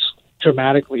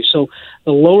dramatically. So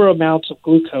the lower amounts of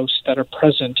glucose that are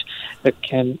present that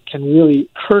can really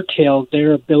curtail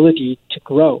their ability to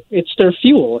grow. It's their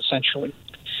fuel, essentially.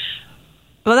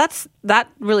 Well, that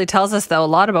really tells us, though, a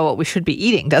lot about what we should be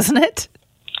eating, doesn't it?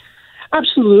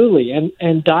 Absolutely,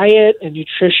 and diet and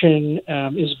nutrition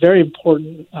is very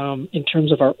important in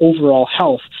terms of our overall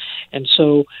health. And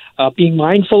so, being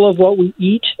mindful of what we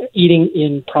eat, eating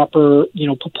in proper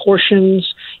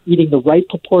proportions, eating the right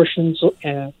proportions,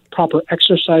 proper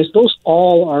exercise, those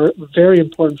all are very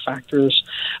important factors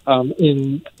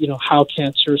in how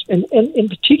cancers and in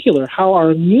particular how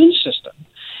our immune system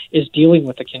is dealing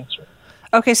with the cancer.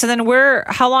 Okay, so then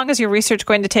how long is your research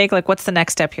going to take? Like, what's the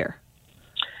next step here?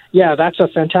 Yeah, that's a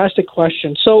fantastic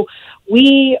question. So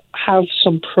we have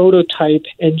some prototype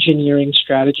engineering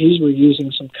strategies. We're using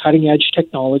some cutting-edge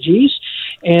technologies,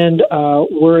 and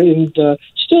we're in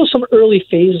still some early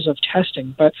phases of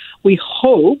testing. But we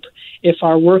hope, if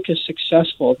our work is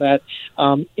successful, that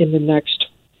in the next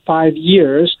 5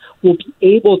 years, we'll be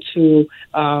able to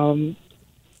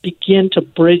begin to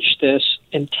bridge this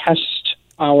and test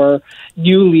our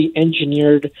newly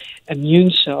engineered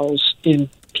immune cells in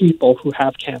people who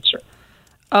have cancer.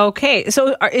 Okay,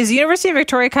 so is University of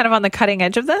Victoria kind of on the cutting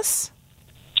edge of this?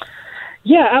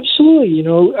 Yeah, absolutely.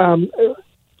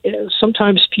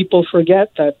 Sometimes people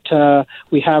forget that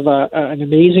we have an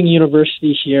amazing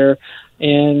university here,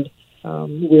 and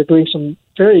we're doing some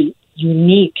very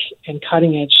unique and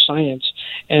cutting-edge science.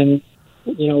 And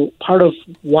part of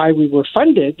why we were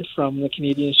funded from the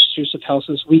Canadian Institutes of Health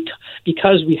is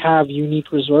because we have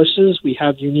unique resources, we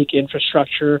have unique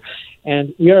infrastructure,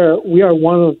 and we are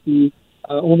one of the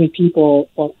only people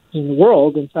in the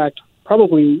world, in fact,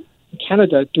 probably in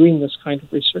Canada, doing this kind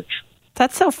of research.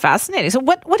 That's so fascinating. So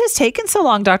what has taken so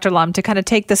long, Dr. Lum, to kind of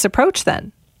take this approach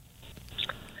then?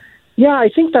 Yeah, I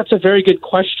think that's a very good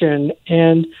question.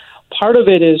 And part of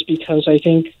it is because I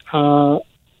think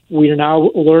we are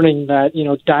now learning that,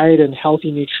 diet and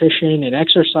healthy nutrition and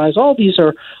exercise, all these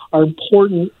are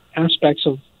important aspects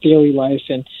of daily life.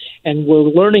 And we're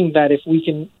learning that if we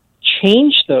can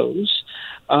change those,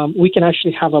 we can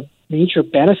actually have a major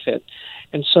benefit.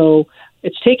 And so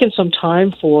it's taken some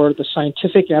time for the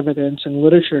scientific evidence and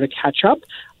literature to catch up,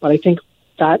 but I think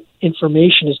that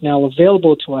information is now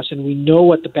available to us and we know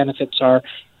what the benefits are.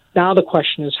 Now the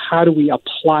question is, how do we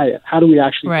apply it? How do we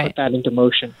actually put that into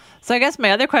motion? So I guess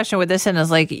my other question with this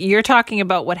is you're talking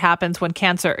about what happens when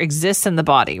cancer exists in the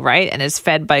body, right? And is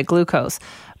fed by glucose.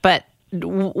 But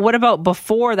what about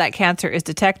before that cancer is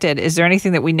detected? Is there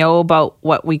anything that we know about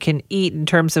what we can eat in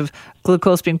terms of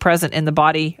glucose being present in the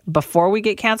body before we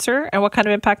get cancer and what kind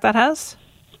of impact that has?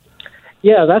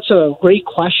 Yeah, that's a great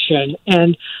question.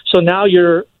 And so now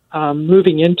you're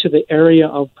moving into the area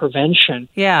of prevention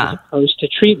as opposed to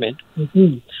treatment.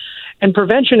 Mm-hmm. And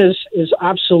prevention is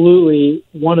absolutely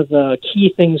one of the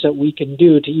key things that we can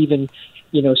do to even,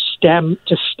 stem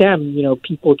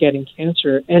people getting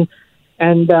cancer. And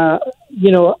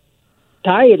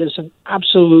diet is an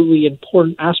absolutely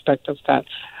important aspect of that.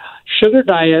 Sugar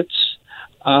diets,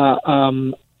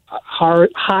 high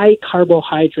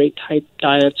carbohydrate type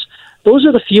diets, those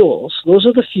are the fuels. Those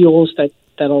are the fuels that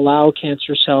allow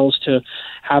cancer cells to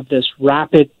have this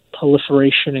rapid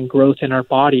proliferation and growth in our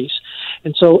bodies.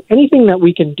 And so anything that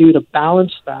we can do to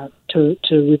balance that, to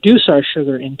reduce our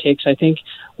sugar intakes, I think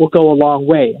will go a long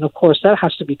way. And of course, that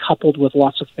has to be coupled with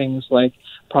lots of things like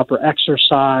proper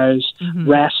exercise,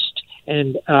 rest,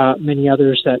 and many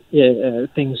others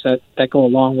things that go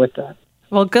along with that.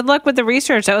 Well, good luck with the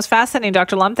research. That was fascinating,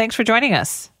 Dr. Lum. Thanks for joining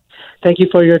us. Thank you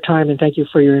for your time, and thank you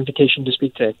for your invitation to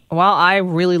speak today. Well, I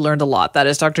really learned a lot. That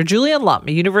is Dr. Julian Lum,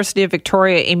 a University of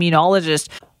Victoria immunologist.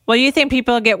 Well, you think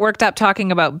people get worked up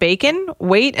talking about bacon?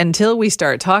 Wait until we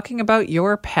start talking about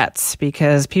your pets,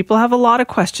 because people have a lot of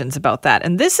questions about that.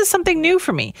 And this is something new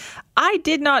for me. I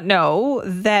did not know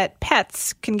that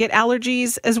pets can get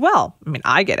allergies as well. I mean,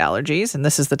 I get allergies, and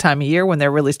this is the time of year when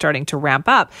they're really starting to ramp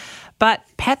up. But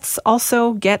pets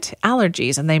also get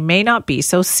allergies, and they may not be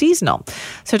so seasonal.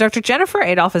 So Dr. Jennifer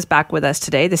Adolph is back with us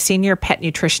today, the senior pet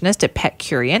nutritionist at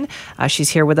PetCurian. She's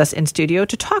here with us in studio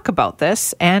to talk about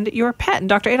this and your pet. And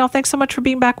Dr. Adolph, thanks so much for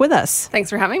being back with us.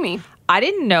 Thanks for having me. I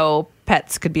didn't know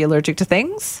pets could be allergic to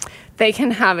things. They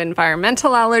can have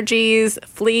environmental allergies,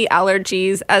 flea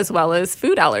allergies, as well as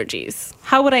food allergies.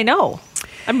 How would I know?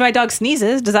 I mean, my dog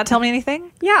sneezes. Does that tell me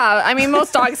anything? Yeah, I mean,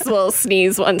 most dogs will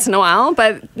sneeze once in a while,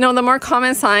 but no, the more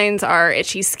common signs are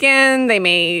itchy skin. They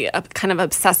may kind of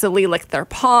obsessively lick their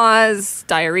paws.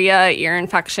 Diarrhea, ear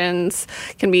infections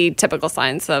can be typical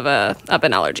signs of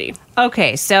an allergy.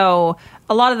 Okay, so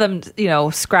a lot of them,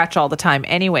 scratch all the time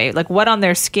anyway. Like, what on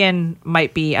their skin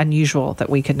might be unusual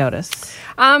that we could notice?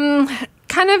 Kind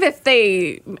of if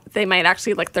they might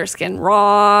actually lick their skin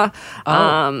raw.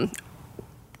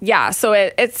 Yeah, so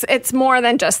it's more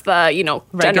than just the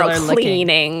Regular general licking.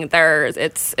 cleaning.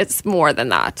 It's more than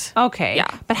that. Okay.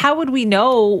 Yeah. But how would we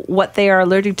know what they are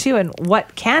allergic to and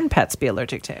what can pets be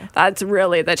allergic to? That's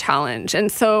really the challenge.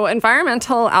 And so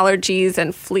environmental allergies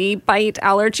and flea bite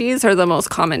allergies are the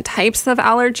most common types of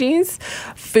allergies.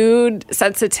 Food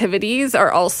sensitivities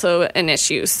are also an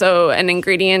issue. So an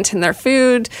ingredient in their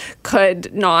food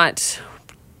could not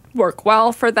work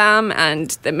well for them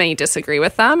and they may disagree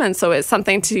with them. And so it's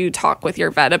something to talk with your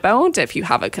vet about if you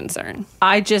have a concern.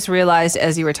 I just realized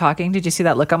as you were talking, did you see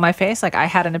that look on my face? Like I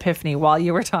had an epiphany while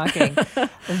you were talking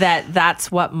that's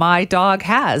what my dog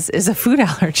has is a food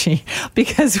allergy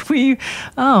because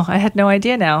I had no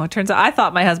idea now. It turns out I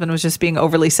thought my husband was just being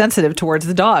overly sensitive towards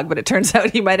the dog, but it turns out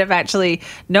he might have actually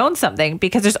known something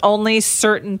because there's only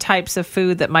certain types of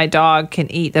food that my dog can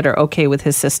eat that are okay with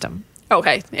his system.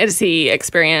 Okay. Does he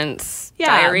experience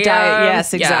diarrhea?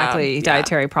 Yes, exactly. Yeah.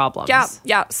 Dietary problems.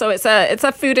 Yeah. So it's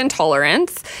a food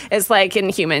intolerance. It's like in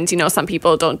humans, some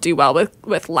people don't do well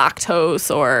with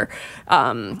lactose or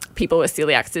people with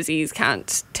celiac disease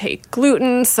can't take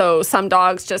gluten. So some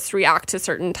dogs just react to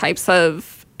certain types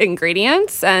of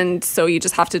ingredients, and so you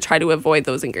just have to try to avoid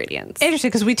those ingredients. Interesting,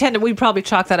 because we probably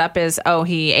chalk that up as,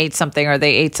 he ate something or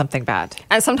they ate something bad.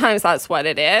 And sometimes that's what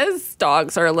it is.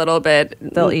 Dogs are a little bit...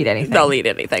 They'll eat anything. They'll eat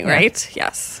anything, Yeah. right?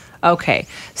 Yes. Okay.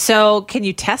 So can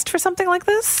you test for something like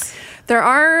this? There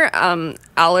are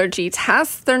allergy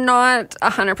tests. They're not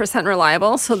 100%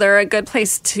 reliable, so they're a good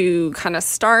place to kind of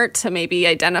start to maybe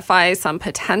identify some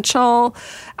potential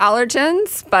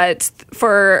allergens. But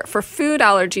for food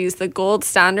allergies, the gold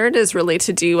standard is really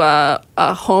to do a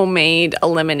homemade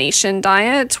elimination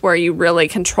diet where you really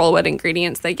control what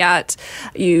ingredients they get.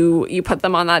 You put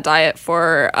them on that diet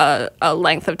for a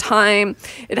length of time.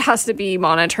 It has to be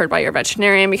monitored by your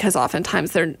veterinarian because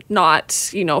oftentimes they're not,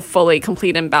 fully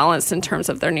complete and balanced in terms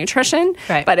of their nutrition.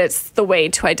 Right. But it's the way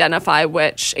to identify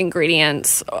which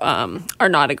ingredients are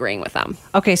not agreeing with them.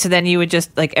 Okay, so then you would just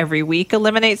every week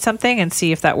eliminate something and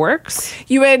see if that works?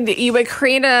 You would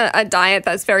create a diet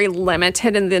that's very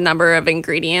limited in the number of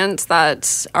ingredients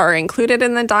that are included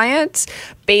in the diet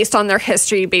based on their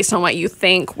history, based on what you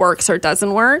think works or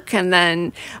doesn't work, and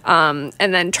then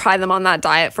try them on that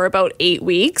diet for about 8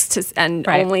 weeks and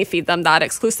only feed them that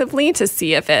exclusively to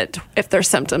see if their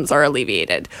symptoms are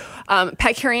alleviated.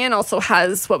 Petcurian also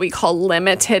has what we call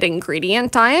limited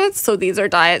ingredient diets. So these are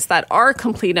diets that are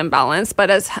complete and balanced, but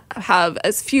have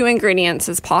as few ingredients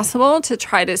as possible to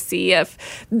try to see if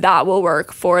that will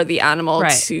work for the animal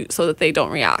so that they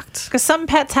don't react. Because some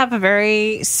pets have a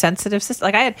very sensitive system.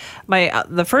 Like I had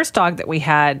the first dog that we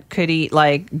had could eat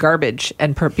garbage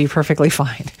and be perfectly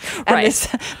fine. And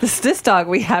this dog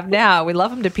we have now, we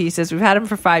love him to pieces. We've had him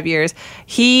for 5 years.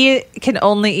 He can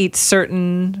only eat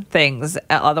certain things,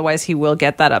 otherwise he will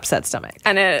get that upset stomach.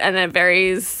 And it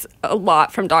varies a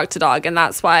lot from dog to dog, and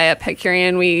that's why at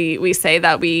Petcurian we say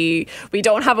that we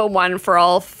don't have a one for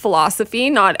all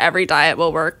philosophy. Not every diet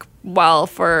will work well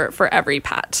for every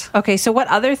pet. Okay, so what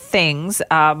other things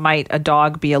might a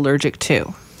dog be allergic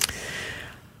to?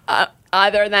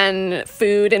 Other than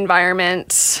food,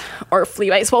 environment, or flea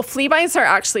bites. Well, flea bites are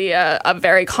actually a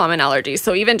very common allergy.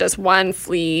 So even just one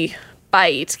flea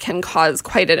bite can cause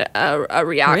quite a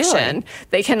reaction. Really?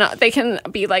 They can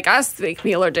be like us. They can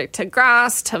be allergic to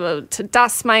grass, to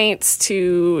dust mites,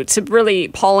 to really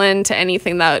pollen, to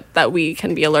anything that we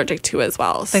can be allergic to as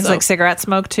well. Things like cigarette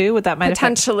smoke too? Would that might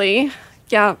potentially?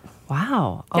 Yeah.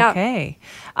 Wow. Okay.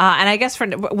 And I guess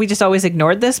we just always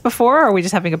ignored this before, or are we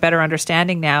just having a better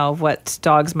understanding now of what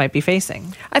dogs might be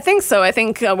facing? I think so. I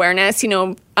think awareness,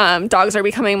 dogs are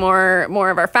becoming more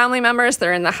of our family members.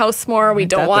 They're in the house more. We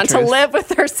don't want to live with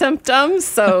their symptoms,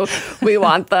 so we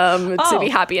want them to be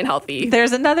happy and healthy.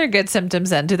 There's another good symptoms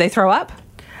then. Do they throw up?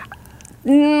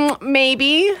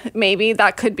 Maybe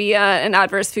that could be an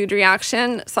adverse food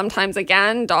reaction. Sometimes,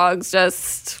 again, dogs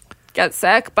just get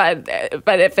sick, but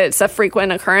if it's a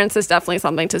frequent occurrence, it's definitely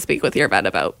something to speak with your vet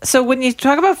about. So when you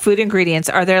talk about food ingredients,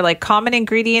 are there common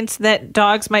ingredients that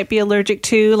dogs might be allergic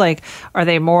to? Are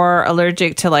they more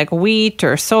allergic to wheat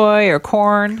or soy or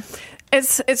corn?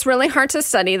 It's really hard to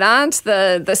study that.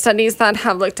 The studies that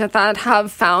have looked at that have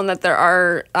found that there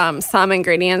are some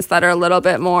ingredients that are a little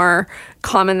bit more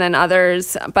common than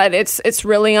others, but it's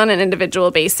really on an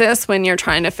individual basis when you're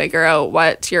trying to figure out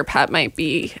what your pet might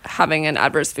be having an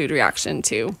adverse food reaction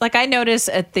to. I notice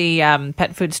at the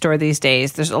pet food store these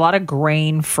days, there's a lot of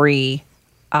grain-free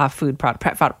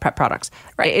pet products.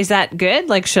 Right. Is that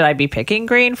good? Should I be picking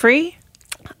grain-free?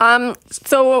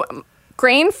 So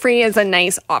grain-free is a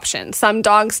nice option. Some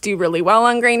dogs do really well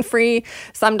on grain-free.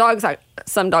 Some dogs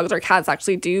or cats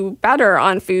actually do better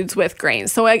on foods with grain.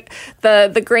 So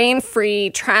the grain-free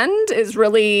trend is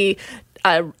really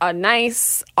a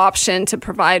nice option to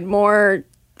provide more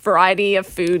variety of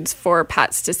foods for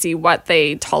pets to see what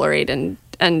they tolerate and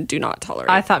do not tolerate.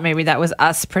 I thought maybe that was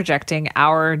us projecting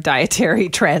our dietary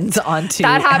trends onto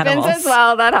that happens animals. As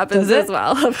well. That happens as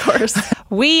well, of course.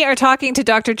 We are talking to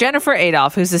Dr. Jennifer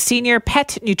Adolph, who's a senior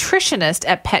pet nutritionist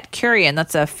at Pet Curian.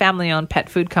 That's a family-owned pet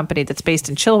food company that's based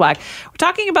in Chilliwack. We're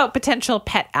talking about potential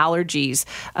pet allergies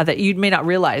that you may not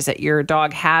realize that your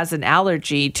dog has an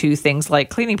allergy to things like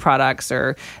cleaning products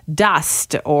or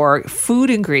dust or food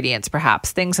ingredients,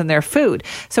 perhaps, things in their food.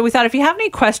 So we thought if you have any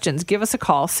questions, give us a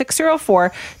call,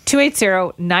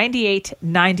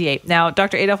 604-280-9898. Now,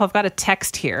 Dr. Adolph, I've got a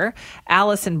text here.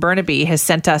 Alice in Burnaby has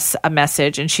sent us a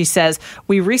message, and she says,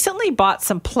 we recently bought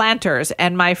some planters,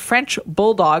 and my French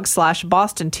Bulldog /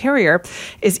 Boston Terrier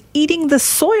is eating the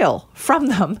soil from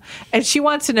them. And she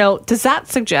wants to know, does that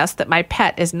suggest that my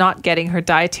pet is not getting her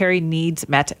dietary needs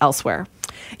met elsewhere?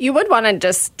 You would want to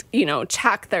just,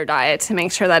 check their diet to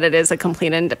make sure that it is a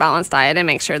complete and balanced diet and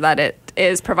make sure that it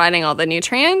is providing all the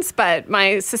nutrients. But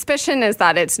my suspicion is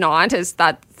that it's not, is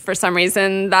that for some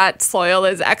reason that soil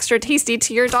is extra tasty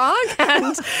to your dog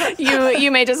and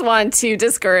you may just want to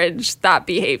discourage that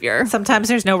behavior. Sometimes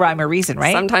there's no rhyme or reason,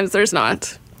 right? Sometimes there's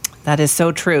not. That is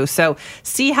so true. So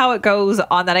see how it goes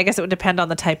on that. I guess it would depend on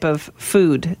the type of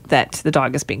food that the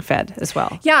dog is being fed as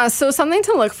well. Yeah, so something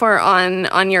to look for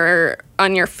on your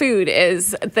food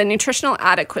is the nutritional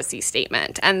adequacy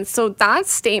statement. And so that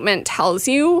statement tells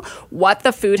you what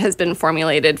the food has been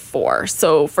formulated for.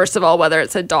 So first of all, whether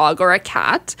it's a dog or a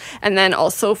cat, and then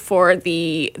also for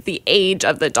the age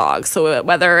of the dog. So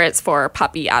whether it's for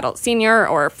puppy, adult, senior,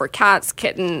 or for cats,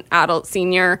 kitten, adult,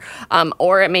 senior,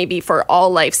 or it may be for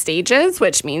all life stages,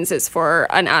 which means it's for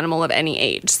an animal of any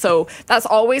age. So that's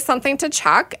always something to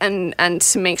check and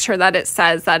to make sure that it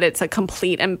says that it's a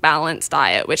complete and balanced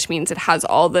diet, which means it has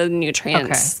all the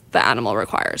nutrients the animal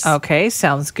requires. Okay,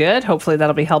 sounds good. Hopefully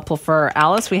that'll be helpful for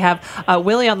Alice. We have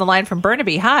Willie on the line from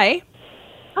Burnaby. Hi.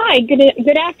 Hi,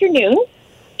 good afternoon.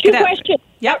 Two questions.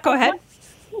 Yep, go ahead.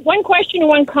 One question and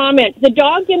one comment. The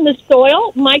dog in the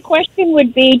soil, my question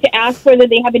would be to ask whether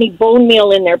they have any bone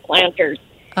meal in their planters.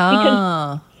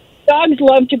 Because dogs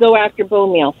love to go after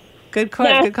bone meal. Good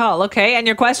call. Okay, and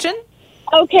your question?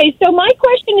 Okay, so my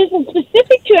question isn't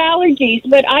specific to allergies,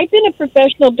 but I've been a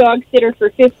professional dog sitter for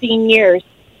 15 years,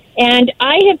 and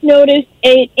I have noticed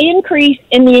an increase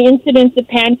in the incidence of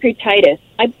pancreatitis.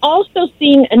 I've also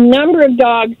seen a number of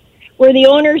dogs where the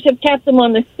owners have kept them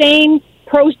on the same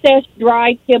processed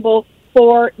dry kibble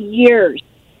for years.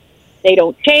 They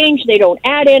don't change, they don't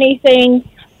add anything,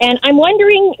 and I'm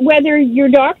wondering whether your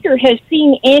doctor has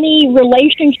seen any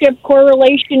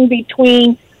correlation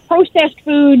between processed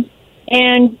foods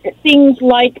and things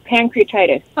like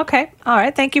pancreatitis. Okay. All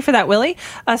right. Thank you for that, Willie.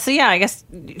 I guess,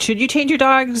 should you change your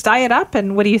dog's diet up?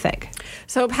 And what do you think?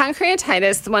 So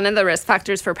pancreatitis, one of the risk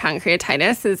factors for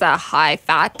pancreatitis is a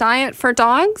high-fat diet for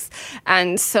dogs.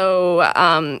 And so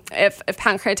if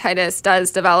pancreatitis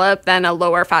does develop, then a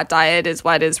lower-fat diet is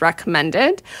what is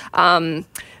recommended.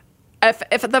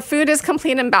 If the food is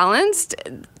complete and balanced,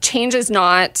 change is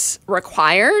not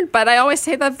required. But I always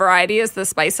say that variety is the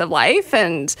spice of life,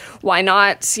 and why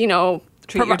not,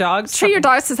 treat your dogs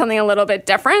to something a little bit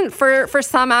different. For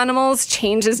some animals,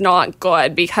 change is not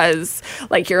good because,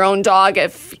 like your own dog,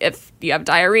 if you have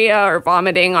diarrhea or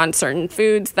vomiting on certain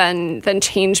foods, then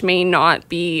change may not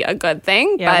be a good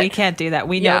thing. Yeah, we can't do that.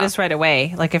 We notice right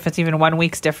away. Like if it's even 1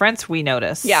 week's difference, we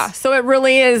notice. Yeah, so it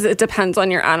really is. It depends on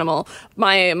your animal.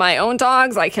 My own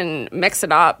dogs, I can mix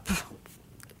it up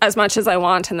as much as I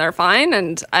want and they're fine,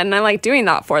 and I like doing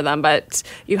that for them, but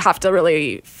you have to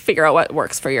really figure out what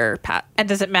works for your pet. And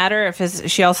does it matter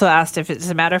she also asked does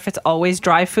it matter if it's always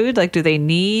dry food? Like, do they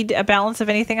need a balance of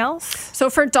anything else?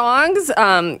 So for dogs,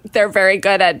 they're very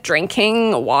good at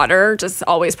drinking water, just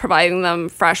always providing them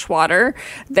fresh water.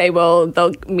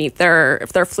 They'll meet their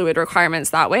fluid requirements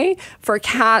that way. For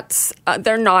cats,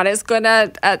 they're not as good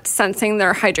at sensing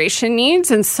their hydration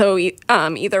needs, and so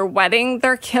either wetting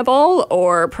their kibble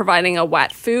or providing a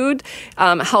wet food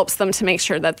helps them to make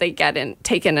sure that they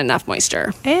take in enough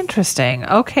moisture. Interesting.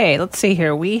 Okay, let's see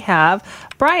here. We have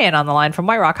Brian on the line from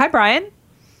White Rock. Hi, Brian.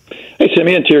 Hey,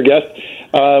 Sammy, and to your guest.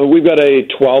 We've got a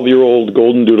 12-year-old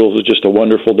golden doodle who's just a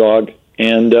wonderful dog.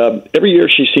 And every year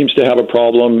she seems to have a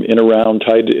problem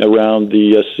tied around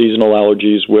the seasonal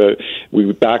allergies, where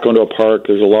we back onto a park,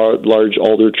 there's a large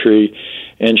alder tree,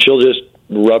 and she'll just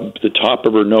rub the top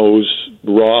of her nose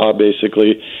raw,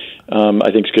 basically,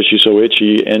 I think it's because she's so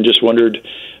itchy, and just wondered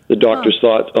the doctor's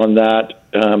thought on that.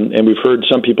 And we've heard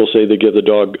some people say they give the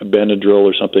dog a Benadryl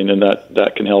or something, and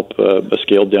that can help, a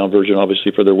scaled-down version,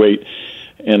 obviously, for their weight,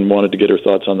 and wanted to get her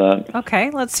thoughts on that.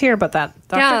 Okay, let's hear about that,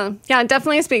 Doctor. Yeah,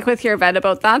 definitely speak with your vet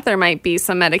about that. There might be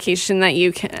some medication that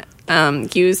you can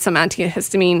use, some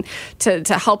antihistamine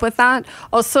to help with that.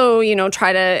 Also,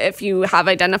 try to, if you have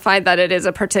identified that it is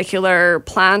a particular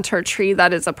plant or tree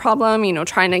that is a problem,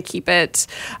 trying to keep it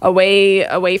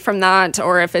away from that,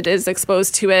 or if it is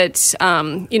exposed to it,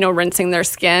 rinsing their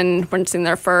skin, rinsing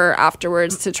their fur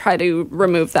afterwards to try to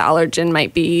remove the allergen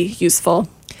might be useful.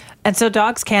 And so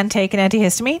dogs can take an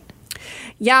antihistamine?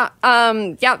 Yeah,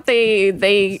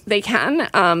 they can,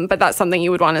 but that's something you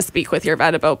would want to speak with your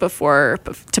vet about before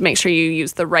to make sure you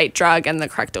use the right drug and the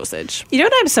correct dosage. You know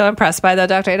what I'm so impressed by, though,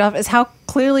 Dr. Adolph, is how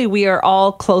clearly we are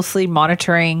all closely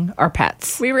monitoring our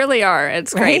pets. We really are.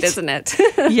 It's great, right? Isn't it?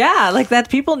 Yeah, like that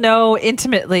people know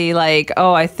intimately, like,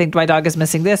 oh, I think my dog is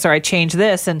missing this, or I changed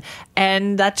this.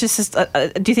 And that just is,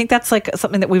 do you think that's like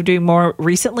something that we're doing more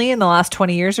recently in the last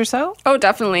 20 years or so? Oh,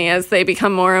 definitely. As they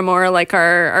become more and more like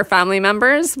our family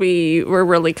members, we're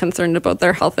really concerned about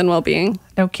their health and well-being.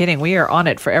 No kidding. We are on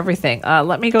it for everything.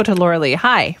 Let me go to Laura Lee.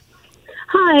 Hi.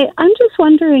 Hi. I'm just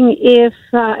wondering if,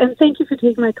 and thank you for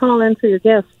taking my call and for your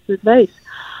guest's advice.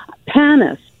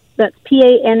 Pannus, that's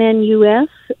Pannus,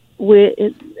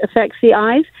 it affects the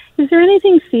eyes. Is there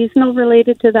anything seasonal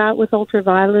related to that with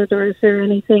ultraviolet, or is there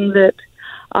anything that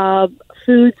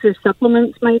foods or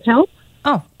supplements might help?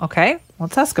 Oh, okay.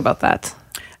 Let's ask about that.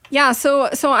 Yeah, so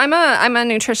I'm a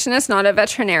nutritionist, not a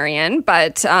veterinarian,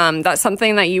 but that's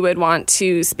something that you would want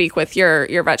to speak with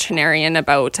your veterinarian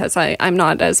about, as I'm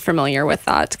not as familiar with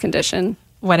that condition.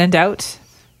 When in doubt,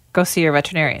 go see your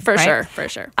veterinarian. For right?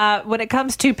 sure. When it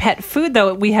comes to pet food,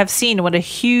 though, we have seen what a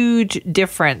huge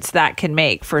difference that can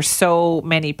make for so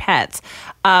many pets.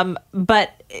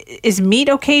 But is meat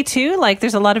okay too? Like,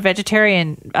 there's a lot of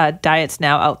vegetarian diets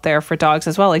now out there for dogs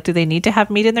as well. Like, do they need to have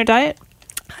meat in their diet?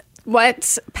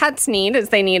 What pets need is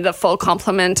they need a full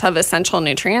complement of essential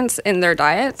nutrients in their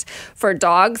diet. For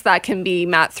dogs, that can be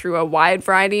met through a wide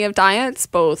variety of diets,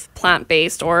 both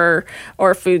plant-based or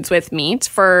foods with meat.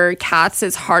 For cats,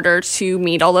 it's harder to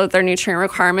meet all of their nutrient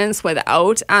requirements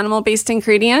without animal-based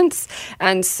ingredients.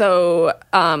 And so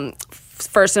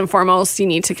first and foremost, you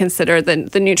need to consider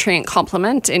the nutrient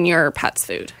complement in your pet's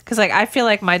food. Because I feel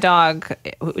like my dog,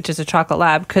 which is a chocolate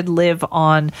lab, could live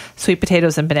on sweet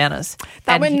potatoes and bananas.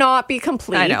 That would not be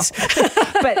complete. I know.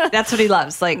 But that's what he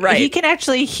loves. Like, right. He can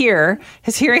actually hear,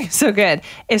 his hearing is so good.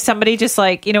 If somebody just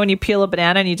when you peel a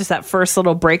banana and you just, that first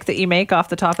little break that you make off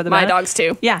the top of the banana. My dogs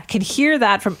too. Yeah, can hear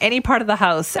that from any part of the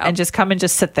house and just come and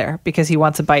just sit there because he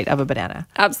wants a bite of a banana.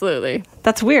 Absolutely.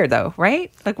 That's weird though,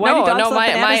 right? Like, why do dogs love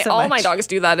bananas so much? All my dogs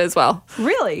do that as well.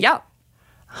 Really? Yeah.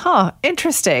 Huh.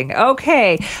 Interesting.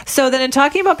 Okay. So then in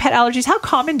talking about pet allergies, how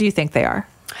common do you think they are?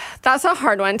 That's a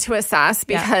hard one to assess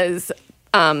because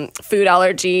food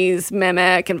allergies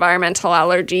mimic environmental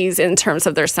allergies in terms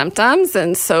of their symptoms.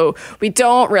 And so we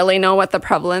don't really know what the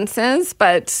prevalence is.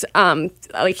 But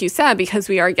like you said, because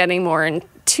we are getting more in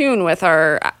tune with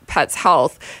our pets'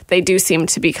 health, they do seem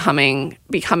to be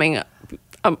becoming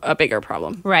a bigger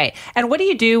problem. Right. And what do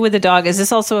you do with a dog? Is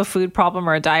this also a food problem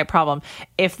or a diet problem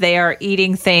if they are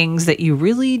eating things that you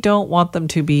really don't want them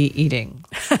to be eating?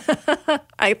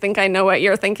 I think I know what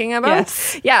you're thinking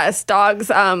about. Yes, dogs.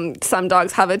 Some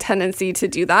dogs have a tendency to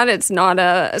do that. It's not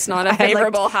a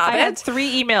favorable habit. I had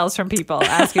 3 emails from people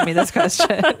asking me this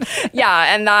question.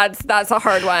 Yeah, and that's a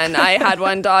hard one. I had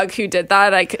one dog who did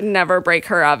that. I could never break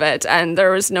her of it, and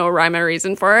there was no rhyme or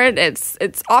reason for it. It's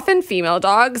often female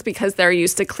dogs because they're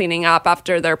used to cleaning up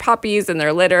after their puppies and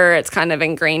their litter. It's kind of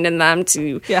ingrained in them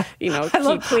to keep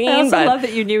clean. I also love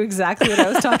that you knew exactly what I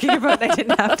was talking about. And I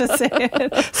didn't have to say it.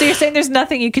 So you're saying there's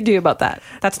nothing you could do about that?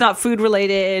 That's not food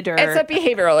related, or it's a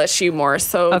behavioral issue more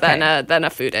so than a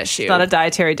food issue. It's not a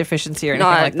dietary deficiency or anything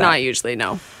like that. Not usually,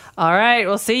 no. All right.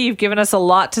 Well, see, you've given us a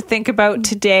lot to think about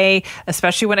today,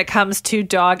 especially when it comes to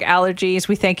dog allergies.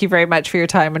 We thank you very much for your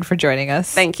time and for joining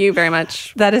us. Thank you very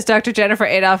much. That is Dr. Jennifer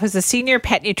Adolph, who's a senior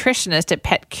pet nutritionist at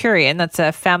PetCurian. That's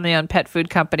a family-owned pet food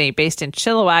company based in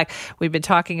Chilliwack. We've been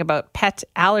talking about pet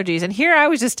allergies. And here I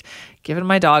was just giving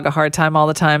my dog a hard time all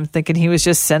the time, thinking he was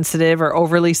just sensitive or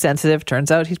overly sensitive.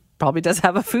 Turns out he probably does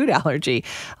have a food allergy.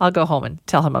 I'll go home and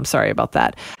tell him I'm sorry about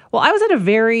that. Well, I was at a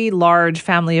very large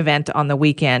family event on the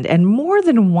weekend, and more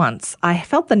than once, I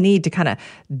felt the need to kind of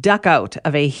duck out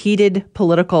of a heated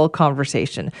political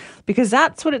conversation, because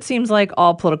that's what it seems like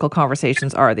all political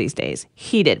conversations are these days.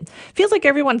 Heated. Feels like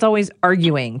everyone's always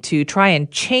arguing to try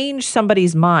and change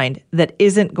somebody's mind that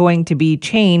isn't going to be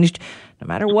changed, no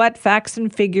matter what facts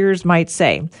and figures might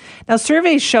say. Now,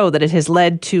 surveys show that it has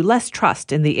led to less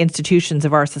trust in the institutions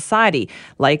of our society,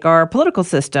 like our political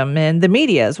system and the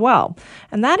media as well.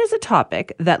 And that is a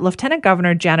topic that Lieutenant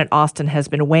Governor Janet Austin has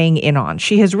been weighing in on.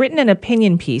 She has written an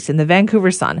opinion piece in the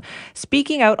Vancouver Sun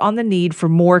speaking out on the need for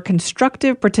more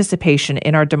constructive participation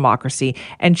in our democracy.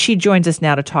 And she joins us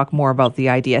now to talk more about the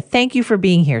idea. Thank you for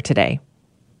being here today.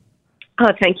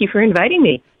 Thank you for inviting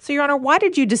me. So, Your Honor, why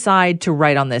did you decide to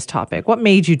write on this topic? What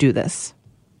made you do this?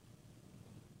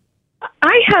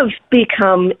 I have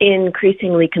become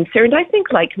increasingly concerned, I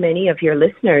think like many of your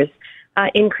listeners,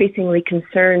 increasingly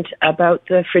concerned about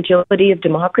the fragility of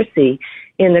democracy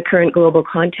in the current global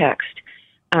context.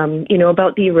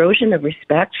 About the erosion of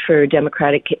respect for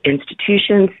democratic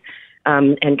institutions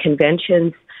and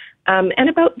conventions, and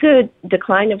about the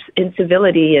decline of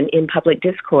civility in public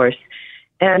discourse.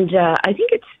 And I think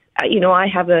it's, I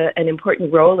have an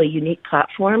important role, a unique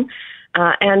platform,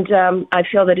 and I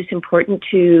feel that it's important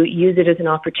to use it as an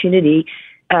opportunity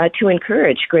to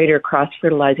encourage greater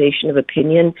cross-fertilization of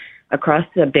opinion across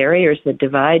the barriers that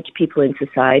divide people in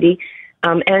society,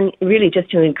 and really just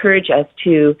to encourage us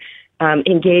to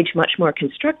engage much more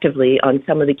constructively on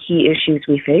some of the key issues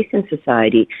we face in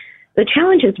society. The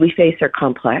challenges we face are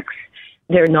complex.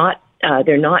 They're not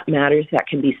matters that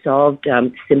can be solved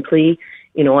simply.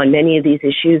 On many of these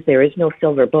issues, there is no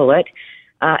silver bullet.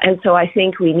 And so I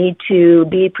think we need to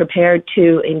be prepared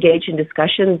to engage in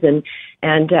discussions and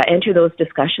enter those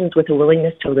discussions with a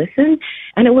willingness to listen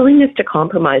and a willingness to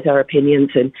compromise our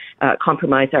opinions and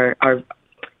compromise on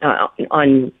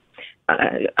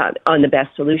the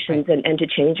best solutions and to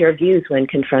change our views when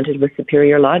confronted with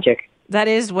superior logic. That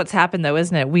is what's happened, though,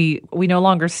 isn't it? We no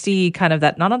longer see kind of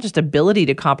that, not just ability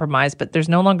to compromise, but there's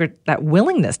no longer that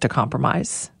willingness to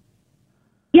compromise.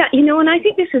 Yeah, and I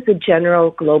think this is a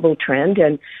general global trend.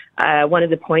 And one of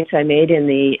the points I made in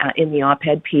the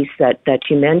op-ed piece that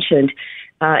you mentioned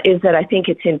is that I think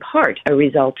it's in part a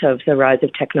result of the rise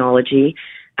of technology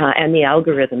and the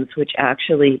algorithms, which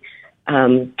actually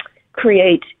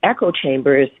create echo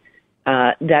chambers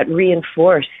that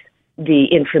reinforce the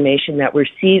information that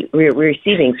we're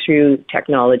receiving through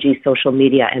technology, social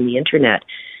media, and the internet.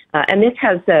 And this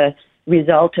has the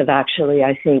result of actually,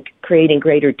 I think, creating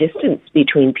greater distance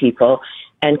between people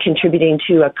and contributing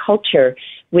to a culture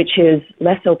which is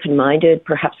less open-minded,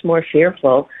 perhaps more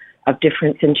fearful of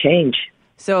difference and change.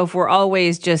 So if we're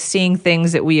always just seeing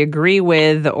things that we agree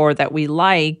with or that we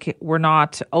like, we're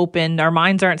not open, our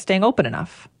minds aren't staying open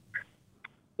enough.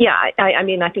 Yeah, I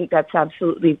mean, I think that's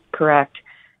absolutely correct.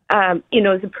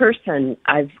 As a person,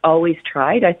 I've always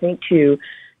tried, I think, to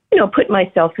put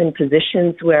myself in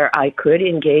positions where I could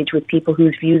engage with people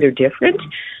whose views are different.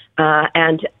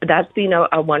 And that's been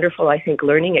a wonderful, I think,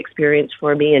 learning experience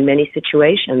for me in many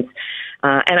situations.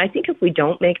 And I think if we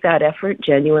don't make that effort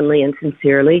genuinely and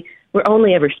sincerely, we're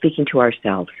only ever speaking to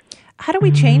ourselves. How do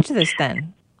we change this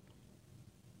then?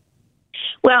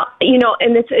 Well,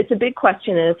 and it's a big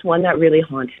question, and it's one that really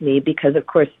haunts me because, of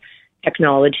course,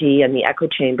 technology and the echo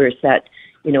chambers that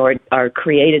are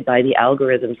created by the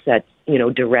algorithms that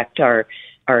direct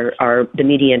the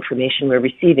media information we're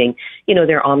receiving.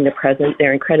 They're omnipresent.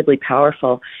 They're incredibly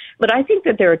powerful. But I think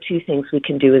that there are two things we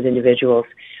can do as individuals.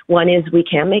 One is we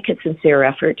can make a sincere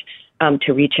effort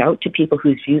to reach out to people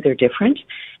whose views are different,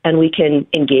 and we can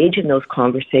engage in those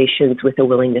conversations with a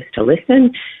willingness to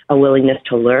listen, a willingness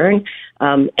to learn,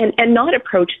 and not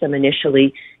approach them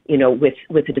initially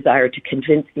with a desire to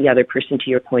convince the other person to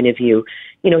your point of view,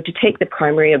 to take the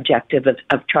primary objective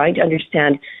of trying to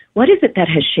understand what is it that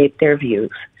has shaped their views.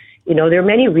 There are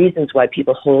many reasons why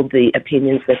people hold the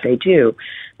opinions that they do,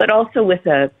 but also with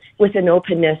an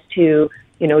openness to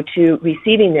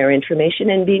receiving their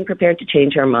information and being prepared to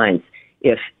change our minds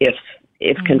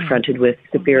if confronted with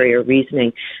superior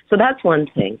reasoning. So that's one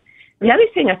thing. The other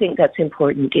thing I think that's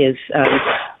important is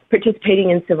participating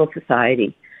in civil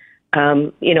society.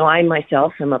 I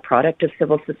myself am a product of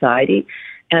civil society,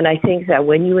 and I think that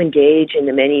when you engage in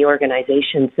the many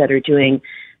organizations that are doing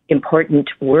important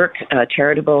work,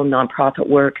 charitable, nonprofit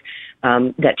work,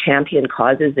 that champion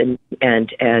causes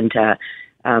and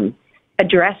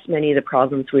address many of the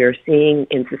problems we are seeing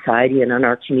in society and in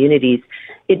our communities,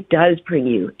 it does bring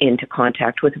you into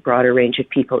contact with a broader range of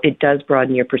people. It does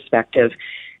broaden your perspective,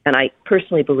 and I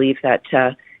personally believe that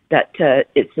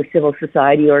it's the civil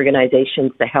society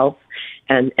organizations, the health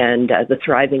and the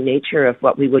thriving nature of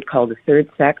what we would call the third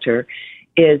sector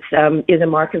is a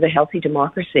mark of a healthy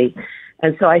democracy.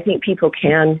 And so I think people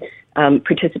can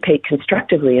participate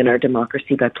constructively in our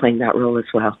democracy by playing that role as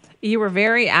well. You were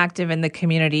very active in the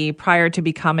community prior to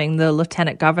becoming the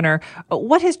Lieutenant Governor.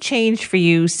 What has changed for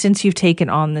you since you've taken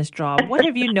on this job? What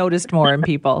have you noticed more in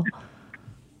people?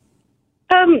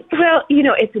 Well,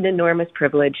 it's an enormous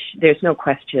privilege. There's no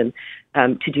question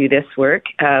to do this work.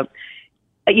 I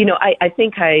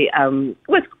think I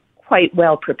was quite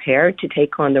well prepared to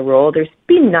take on the role. There's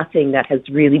been nothing that has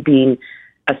really been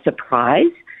a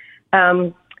surprise.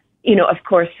 Of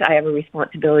course, I have a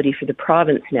responsibility for the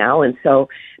province now, and so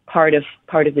part of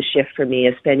the shift for me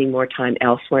is spending more time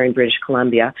elsewhere in British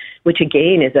Columbia, which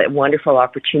again is a wonderful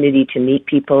opportunity to meet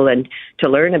people and to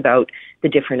learn about the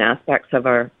different aspects of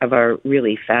our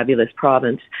really fabulous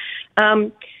province.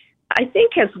 I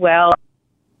think as well,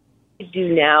 what I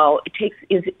do now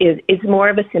is more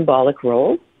of a symbolic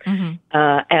role,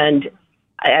 and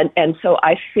so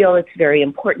I feel it's very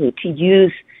important to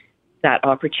use that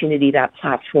opportunity, that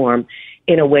platform,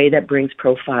 in a way that brings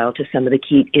profile to some of the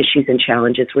key issues and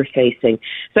challenges we're facing.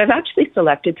 So I've actually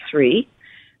selected 3.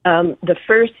 The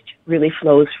first really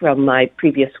flows from my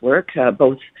previous work,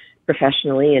 both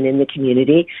professionally and in the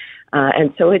community.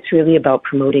 And so it's really about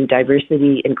promoting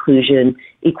diversity, inclusion,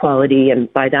 equality,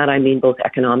 and by that I mean both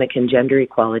economic and gender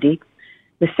equality.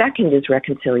 The second is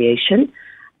reconciliation.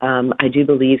 I do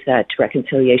believe that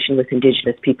reconciliation with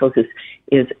Indigenous peoples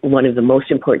is one of the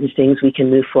most important things we can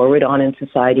move forward on in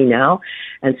society now.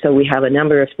 And so we have a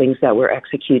number of things that we're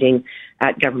executing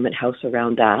at Government House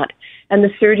around that. And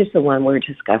the third is the one we're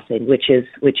discussing, which is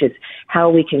how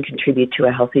we can contribute to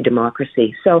a healthy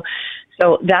democracy. So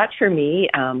that for me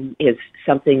is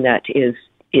something that is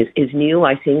new,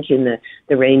 I think, in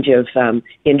the range of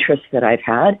interests that I've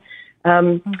had.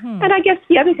 And I guess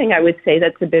the other thing I would say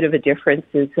that's a bit of a difference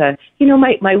is,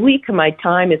 my week and my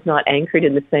time is not anchored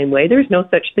in the same way. There's no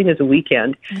such thing as a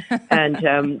weekend,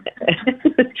 and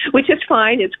which is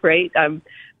fine. It's great.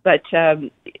 But so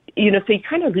you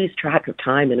kind of lose track of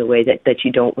time in a way that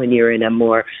you don't when you're in a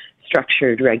more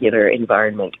structured, regular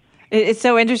environment. It's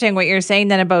so interesting what you're saying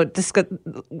then about this.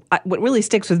 What really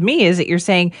sticks with me is that you're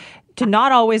saying to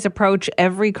not always approach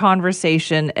every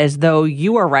conversation as though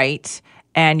you are right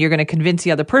and you're going to convince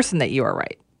the other person that you are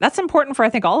right. That's important for, I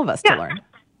think, all of us to learn.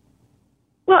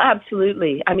 Well,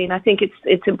 absolutely. I mean, I think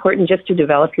it's important just to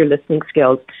develop your listening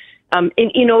skills. And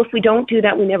if we don't do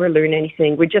that, we never learn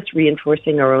anything. We're just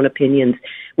reinforcing our own opinions,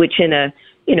 which in a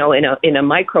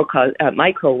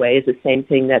micro way is the same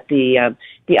thing that the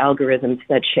algorithms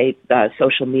that shape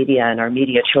social media and our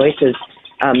media choices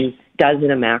does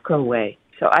in a macro way.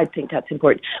 So I think that's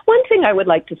important. One thing I would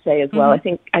like to say as well, I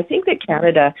think that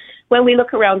Canada, when we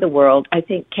look around the world, I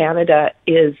think Canada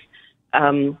is,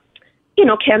 can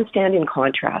stand in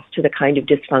contrast to the kind of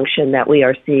dysfunction that we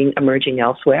are seeing emerging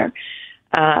elsewhere.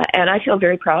 And I feel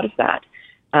very proud of that.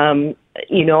 I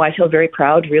feel very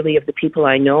proud really of the people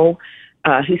I know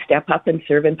who step up and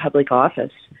serve in public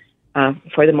office.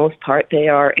 For the most part, they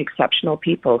are exceptional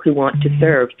people who want to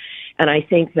serve. And I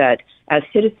think that as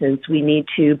citizens, we need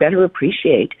to better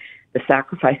appreciate the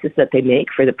sacrifices that they make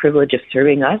for the privilege of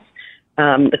serving us,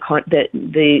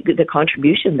 the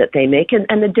contribution that they make,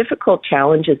 and the difficult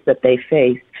challenges that they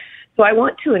face. So I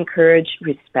want to encourage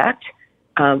respect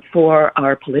for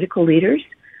our political leaders,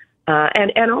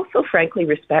 and also, frankly,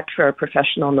 respect for our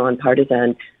professional,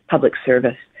 nonpartisan public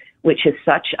service, which is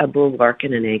such a bulwark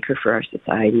and an anchor for our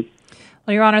society.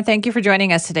 Well, Your Honour, thank you for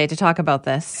joining us today to talk about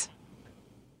this.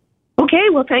 Okay,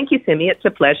 well, thank you, Simi. It's a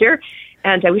pleasure,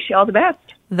 and I wish you all the best.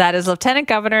 That is Lieutenant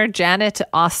Governor Janet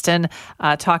Austin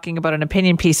talking about an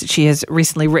opinion piece that she has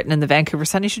recently written in the Vancouver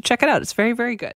Sun. You should check it out. It's very, very good.